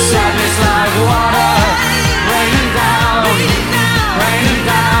 Sadness like water, raining down, raining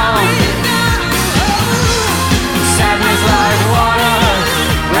down. Sadness like water,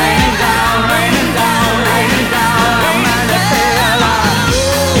 raining down, raining down, raining down. I'm gonna feel alive.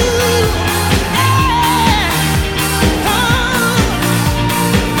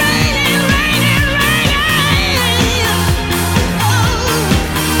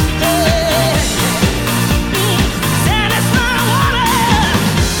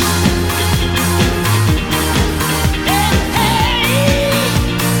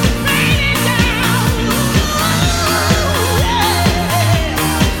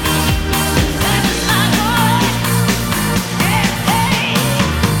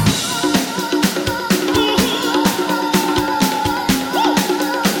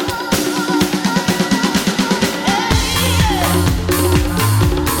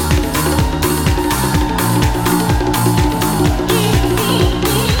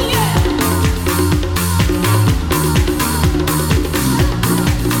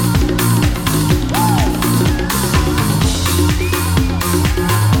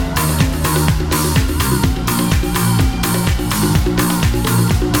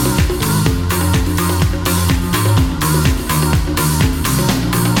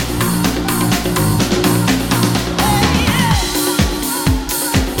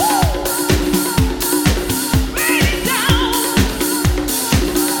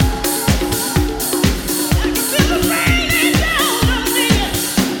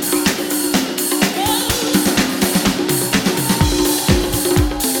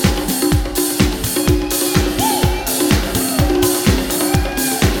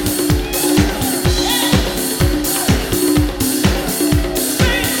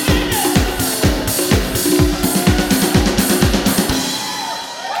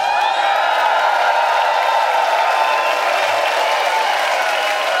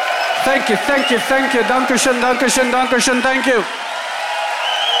 Thank you, thank you, thank you. Dankeschön, Dankeschön, Dankeschön, thank you.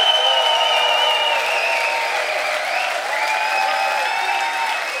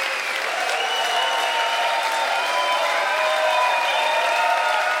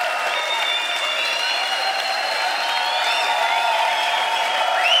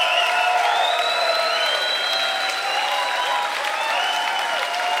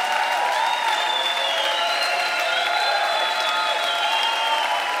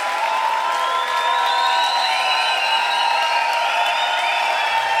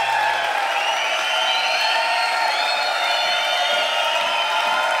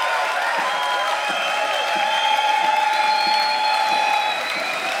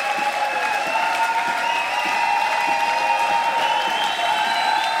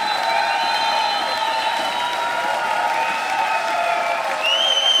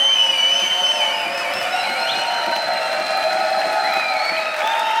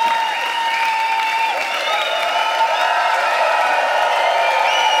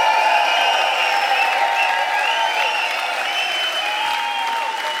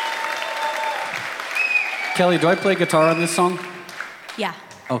 Kelly, do I play guitar on this song? Yeah.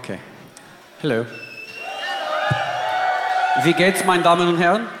 Okay. Hello. Wie geht's, meine Damen und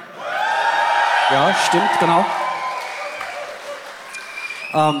Herren? Ja, stimmt, genau.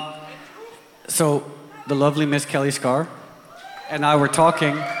 So, the lovely Miss Kelly Scar and I were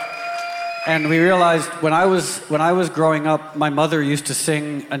talking, and we realized when I was growing up, my mother used to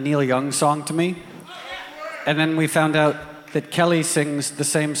sing a Neil Young song to me, and then we found out that Kelly sings the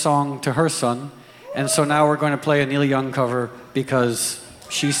same song to her son. And so now we're going to play a Neil Young cover because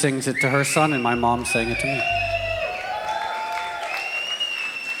she sings it to her son and my mom sang it to me.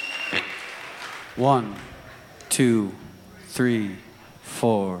 1, 2, 3,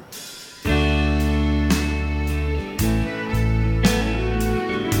 4.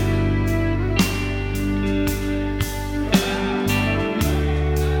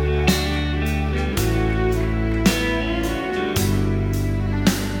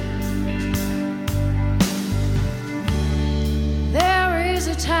 There is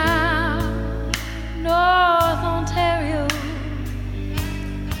a town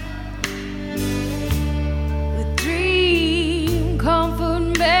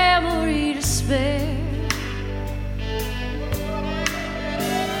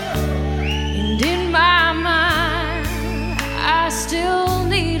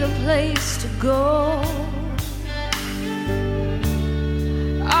place to go.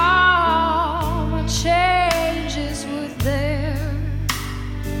 All my changes were there.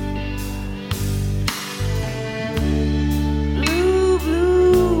 Blue,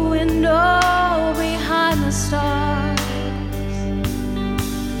 blue window behind the stars.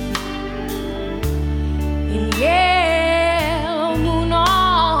 And yellow moon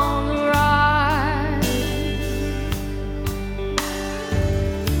on the rise.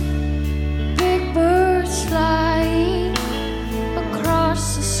 Big birds flying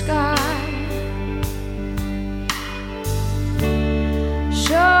across the sky,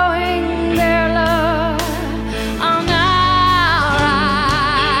 showing their love on our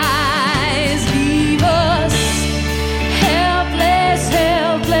eyes. Leave us helpless,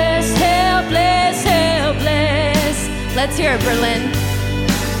 helpless, helpless, helpless. Let's hear it, Berlin.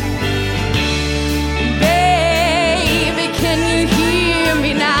 Baby, can you hear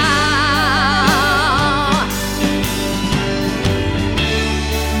me now?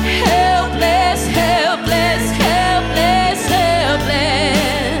 Helpless, helpless, helpless, helpless.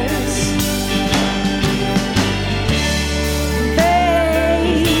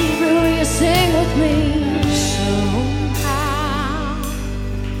 Baby, will you sing with me somehow?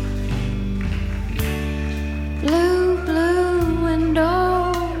 Blue, blue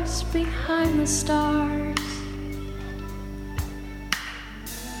windows behind the stars.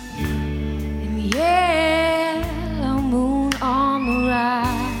 And yellow moon on the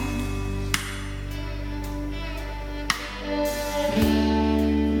rise.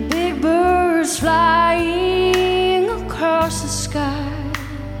 Big birds flying across the sky,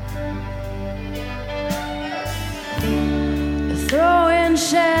 throwing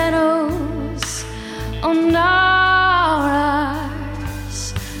shadows on our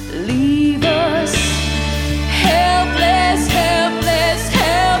eyes. Leave us helpless, helpless,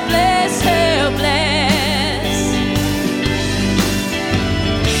 helpless, helpless.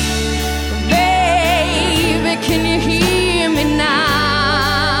 Baby, can you hear me now?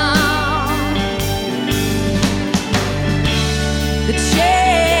 The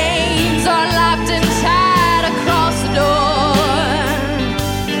chains are locked and tied across the door.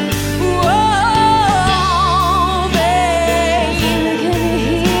 Whoa, baby, can you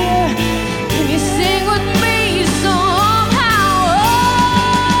hear? Can you sing with me somehow?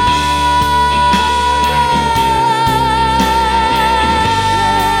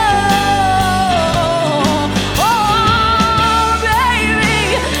 Oh, baby,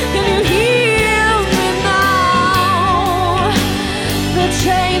 can you hear me now? The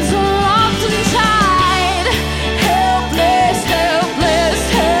chains are locked and tied. Helpless, helpless,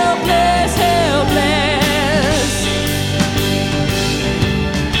 helpless, helpless.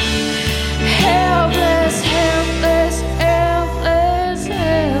 Helpless, helpless, helpless,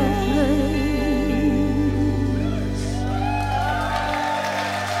 helpless.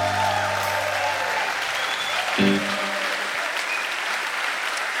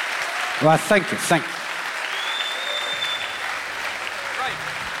 Well, thank you, thank you.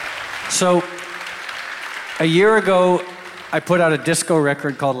 So, a year ago, I put out a disco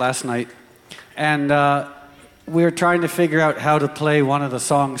record called Last Night, and we were trying to figure out how to play one of the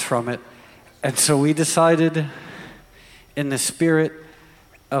songs from it. And so we decided, in the spirit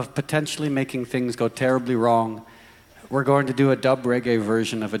of potentially making things go terribly wrong, we're going to do a dub reggae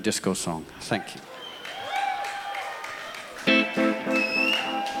version of a disco song. Thank you.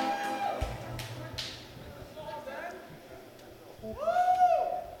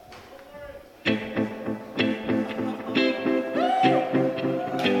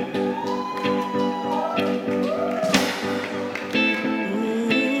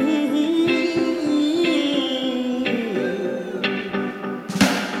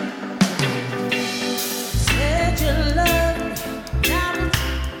 Said you love me, now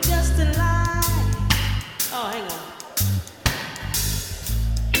it's just a lie. Oh, hang on.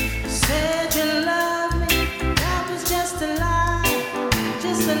 Said you love me, that was just a lie,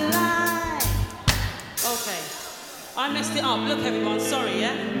 just a lie. Okay, I messed it up. Look, everyone, sorry,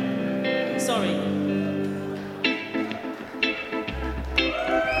 yeah? Sorry.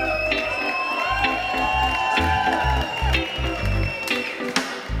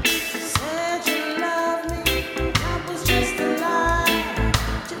 Said you love me, that was just a lie.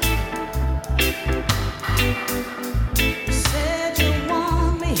 Said you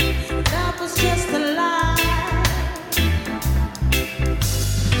want me, that was just a lie.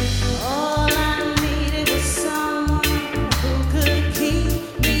 All I needed was someone who could keep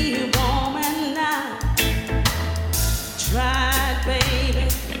me warm at night.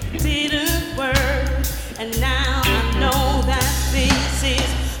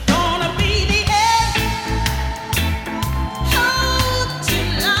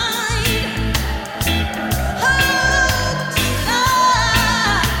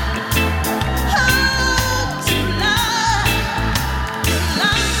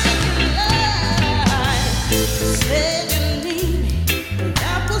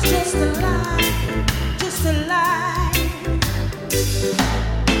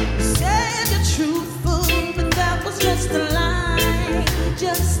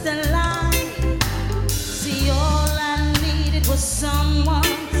 just a lie. See, all I needed was someone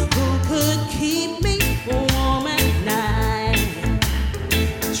who could keep me warm at night.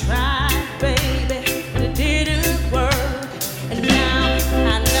 Tried, baby, but it didn't work. And now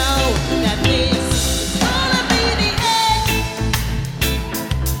I know that this is gonna be the end.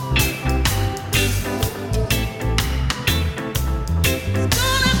 It's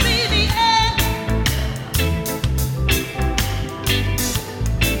gonna be the end.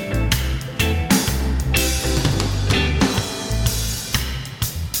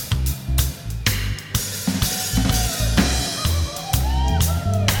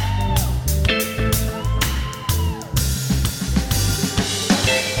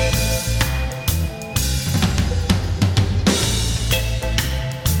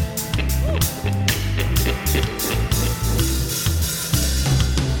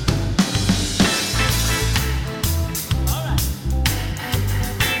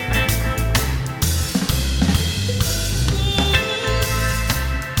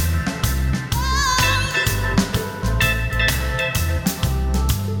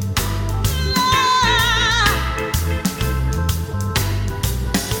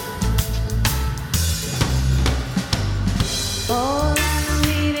 All I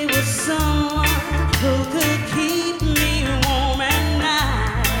needed was someone who could keep me warm at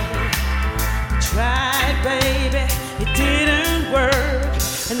night. Tried, baby, it didn't work.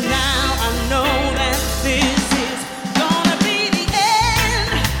 And now I know that this is gonna be the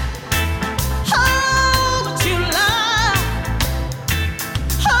end. Oh, but you lie.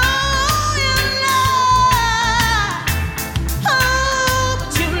 Oh, you lie. Oh,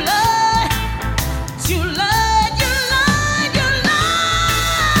 but you lie. You lied, you lied, you lied.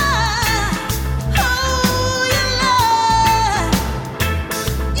 Oh, you lied.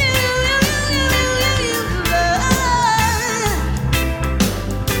 You lied. You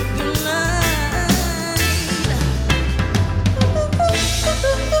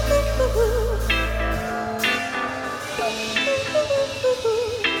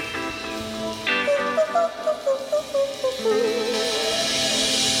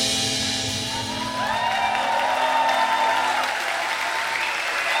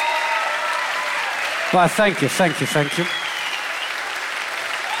Well, thank you, thank you, thank you.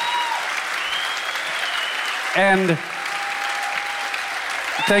 And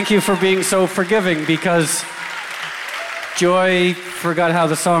thank you for being so forgiving, because Joy forgot how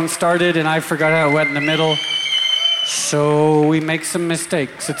the song started and I forgot how it went in the middle. So we make some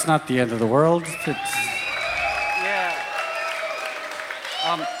mistakes. It's not the end of the world.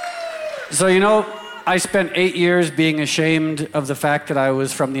 So, you know, I spent 8 years being ashamed of the fact that I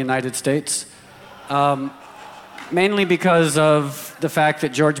was from the United States. Mainly because of the fact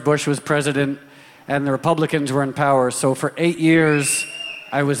that George Bush was president and the Republicans were in power. So for 8 years,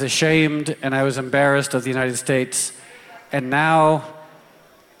 I was ashamed and I was embarrassed of the United States. And now,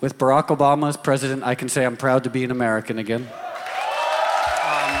 with Barack Obama as president, I can say I'm proud to be an American again.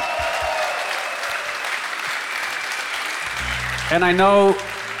 And I know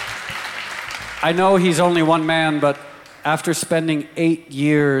he's only one man, but after spending 8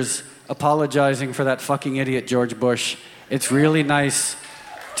 years apologizing for that fucking idiot George Bush, it's really nice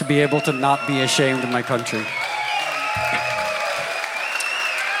to be able to not be ashamed of my country.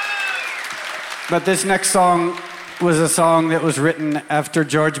 But this next song was a song that was written after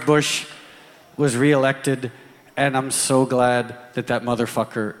George Bush was reelected, and I'm so glad that that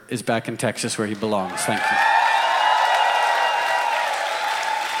motherfucker is back in Texas where he belongs. Thank you.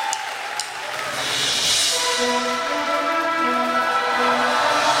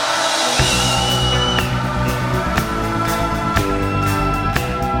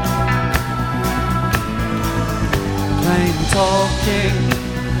 Talking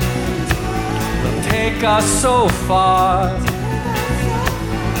will take us so far.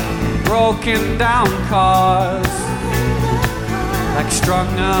 Broken down cars, like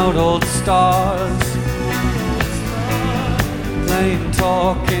strung out old stars. Plain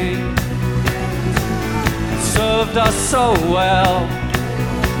talking served us so well.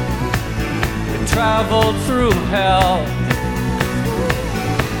 We traveled through hell,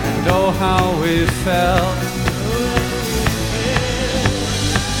 and oh how we felt.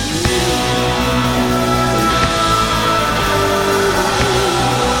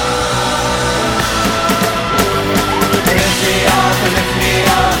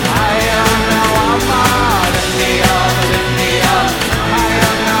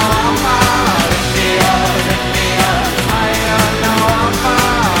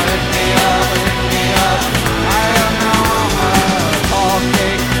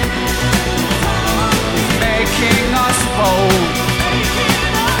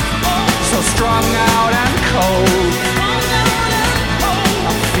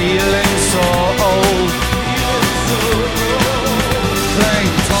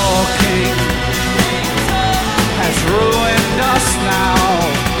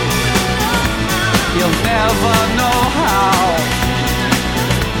 never know how.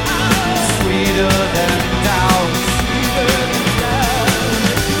 Sweeter than doubt.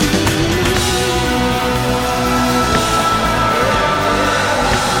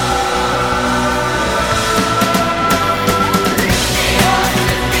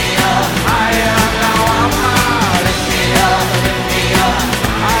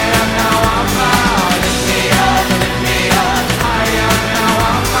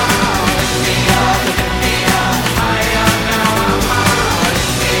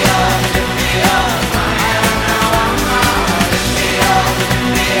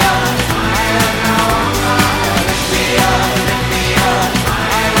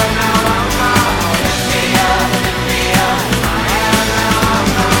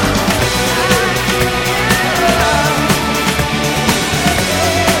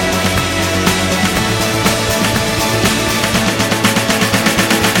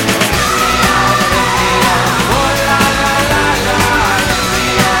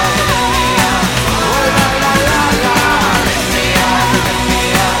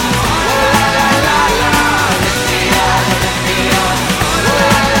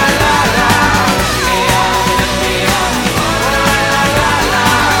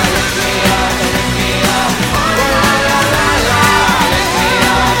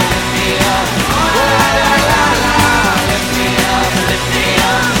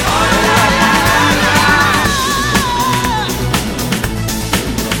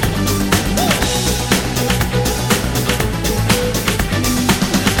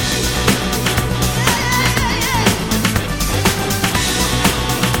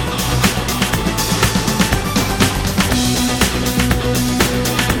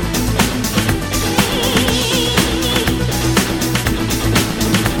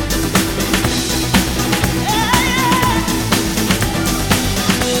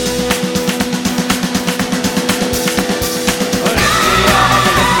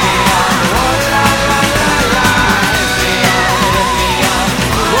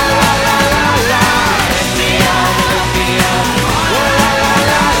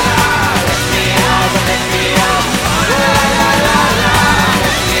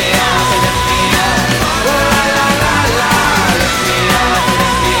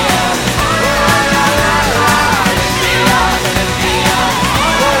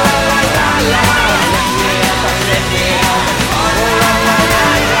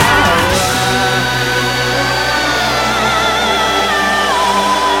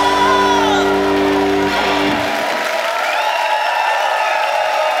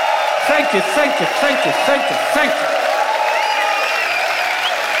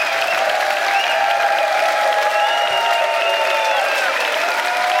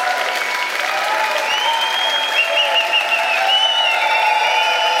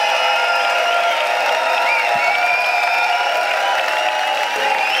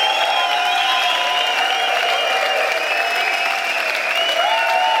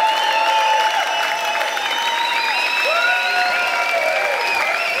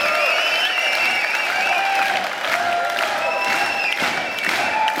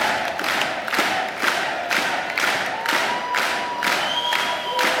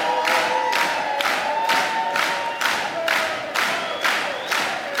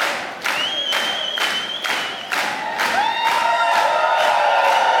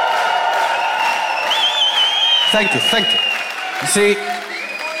 Thank you. Thank you. You see,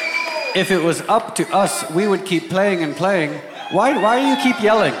 if it was up to us, we would keep playing and playing. Why do you keep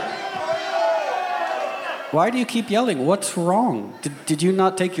yelling? Why do you keep yelling? What's wrong? Did you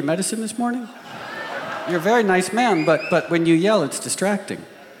not take your medicine this morning? You're a very nice man, but when you yell, it's distracting.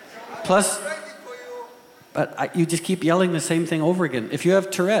 Plus, you just keep yelling the same thing over again. If you have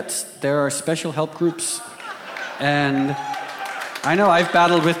Tourette's, there are special help groups. And I know I've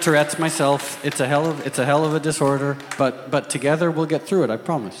battled with Tourette's myself. It's a hell of a disorder, but together we'll get through it, I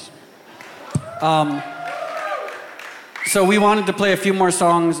promise. So we wanted to play a few more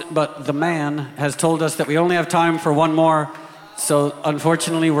songs, but the man has told us that we only have time for one more. So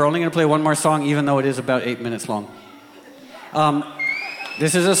unfortunately, we're only going to play one more song, even though it is about 8 minutes long.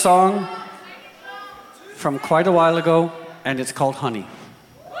 This is a song from quite a while ago, and it's called Honey.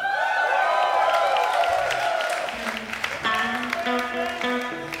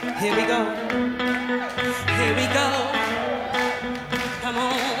 Here we go. Here we go. Come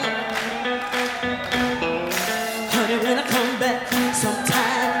on. Honey, when I come back,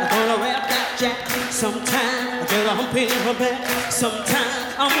 sometime I'm gonna wrap that jack. Sometime I get a hump in her back.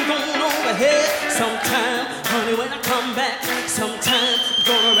 Sometime I'm going overhead. Sometime, honey, when I come back, sometime I'm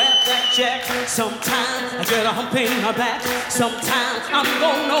gonna wrap that jack. Sometime I get a hump in her back. Sometime I'm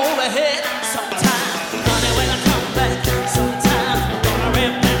going overhead. Sometime.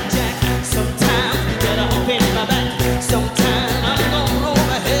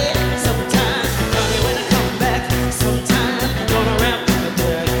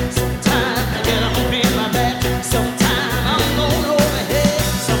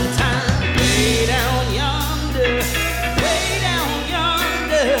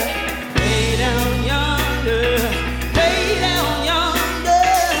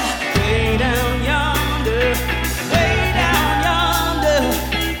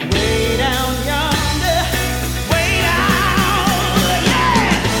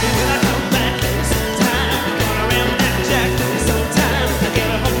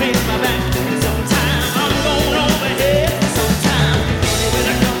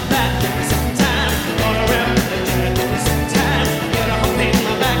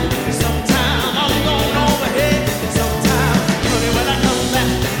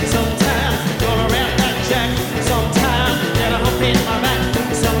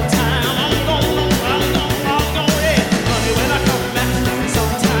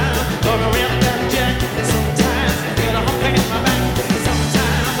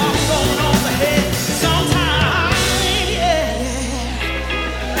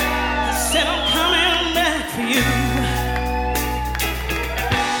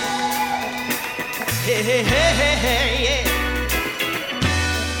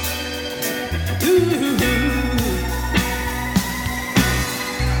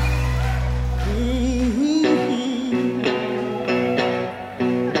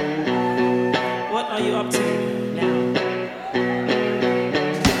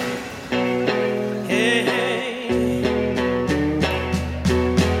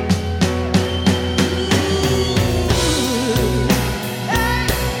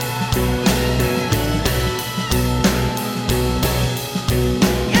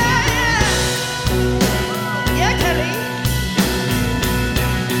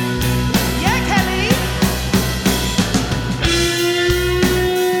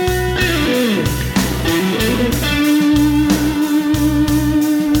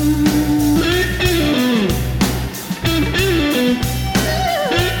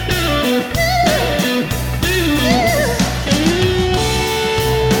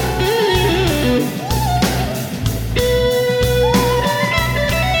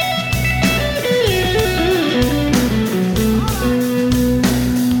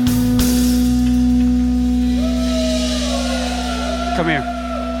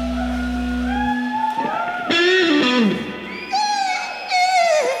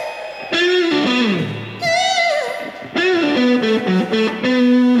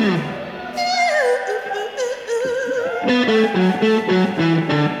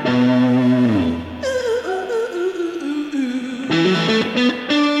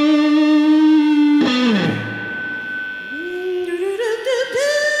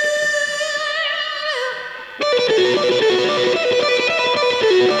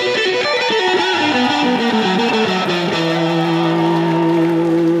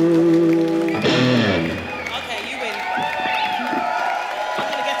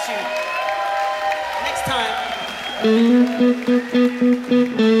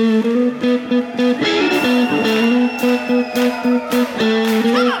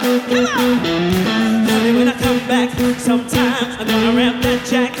 Come on. Honey, when I come back, sometime I'm gonna ramp that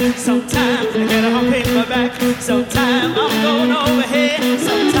jack. Sometime I get a hump in my back. Sometime I'm going over here.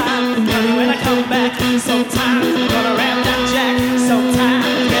 Sometime, honey, when I come back, sometime I'm gonna ramp that jack. Sometime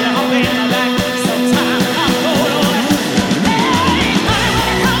I get a hump in my back. Sometime I'm going over here. Hey, honey, when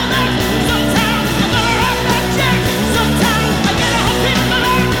I come back, sometime I'm gonna ramp that jack. Sometime I get a hump in my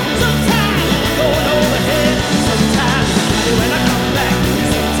back. Sometime I'm going over here. Sometime, honey, when I come back,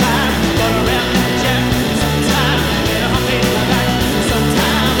 sometime I'm gonna ramp that jack. Sometime I get a hump in my back.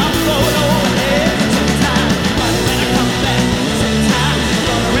 Sometime I'm going over here. Sometime, honey, when I come back, sometime I'm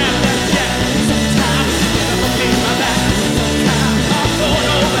gonna ramp that jack. Sometime I get a hump in my back. Sometime I'm going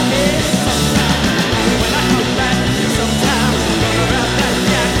over here. Sometime, honey, when I come back, sometime I'm gonna ramp that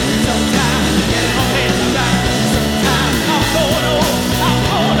jack. Sometime I get a hump in my back. Sometime I'm going over.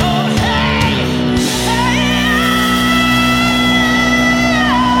 Hey,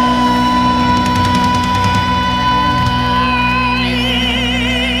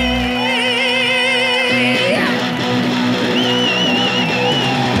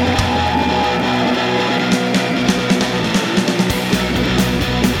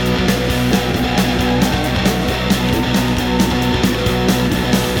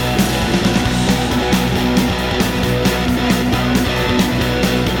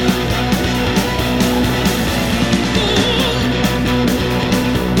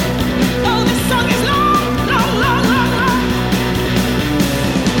 oh, this song is long, long, long, long, long.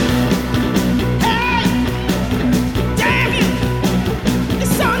 Hey, damn you!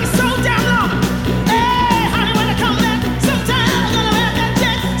 This song is so damn long. Hey, honey, when I come back, sometime I'm gonna wear that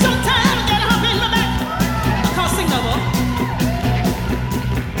jack. Sometime I'm gonna hop in my back. I can't sing no more.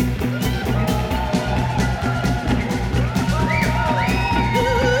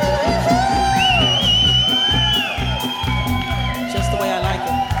 Just the way I like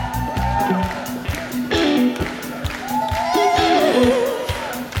it.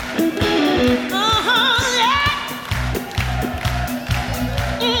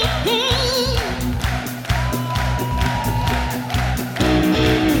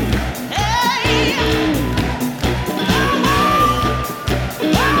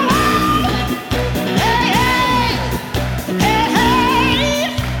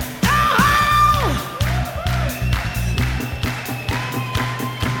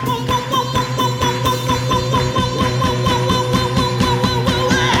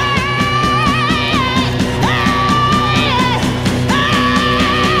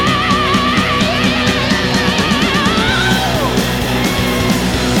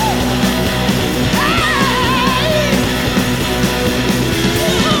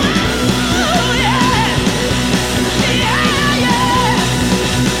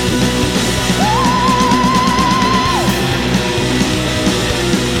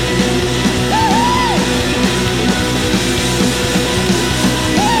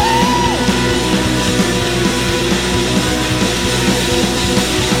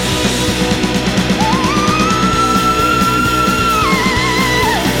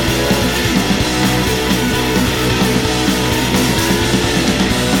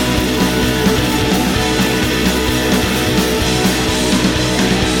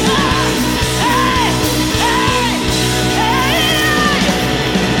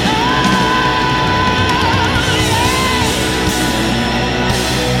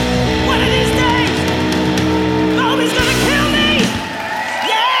 One of these days, Moby's gonna kill me.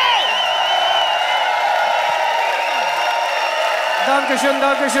 Yeah. Dankeschön,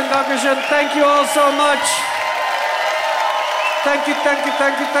 Dankeschön, Dankeschön. Thank you all so much. Thank you, thank you,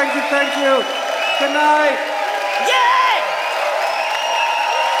 thank you, thank you, thank you. Good night. Yeah!